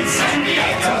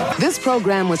 This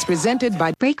program was presented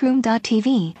by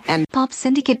Breakroom.tv and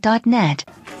PopSyndicate.net.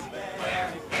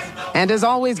 And as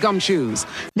always, Gumshoes.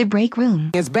 The Break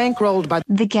Room is bankrolled by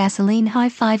the Gasoline High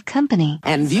Five Company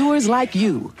and viewers like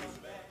you.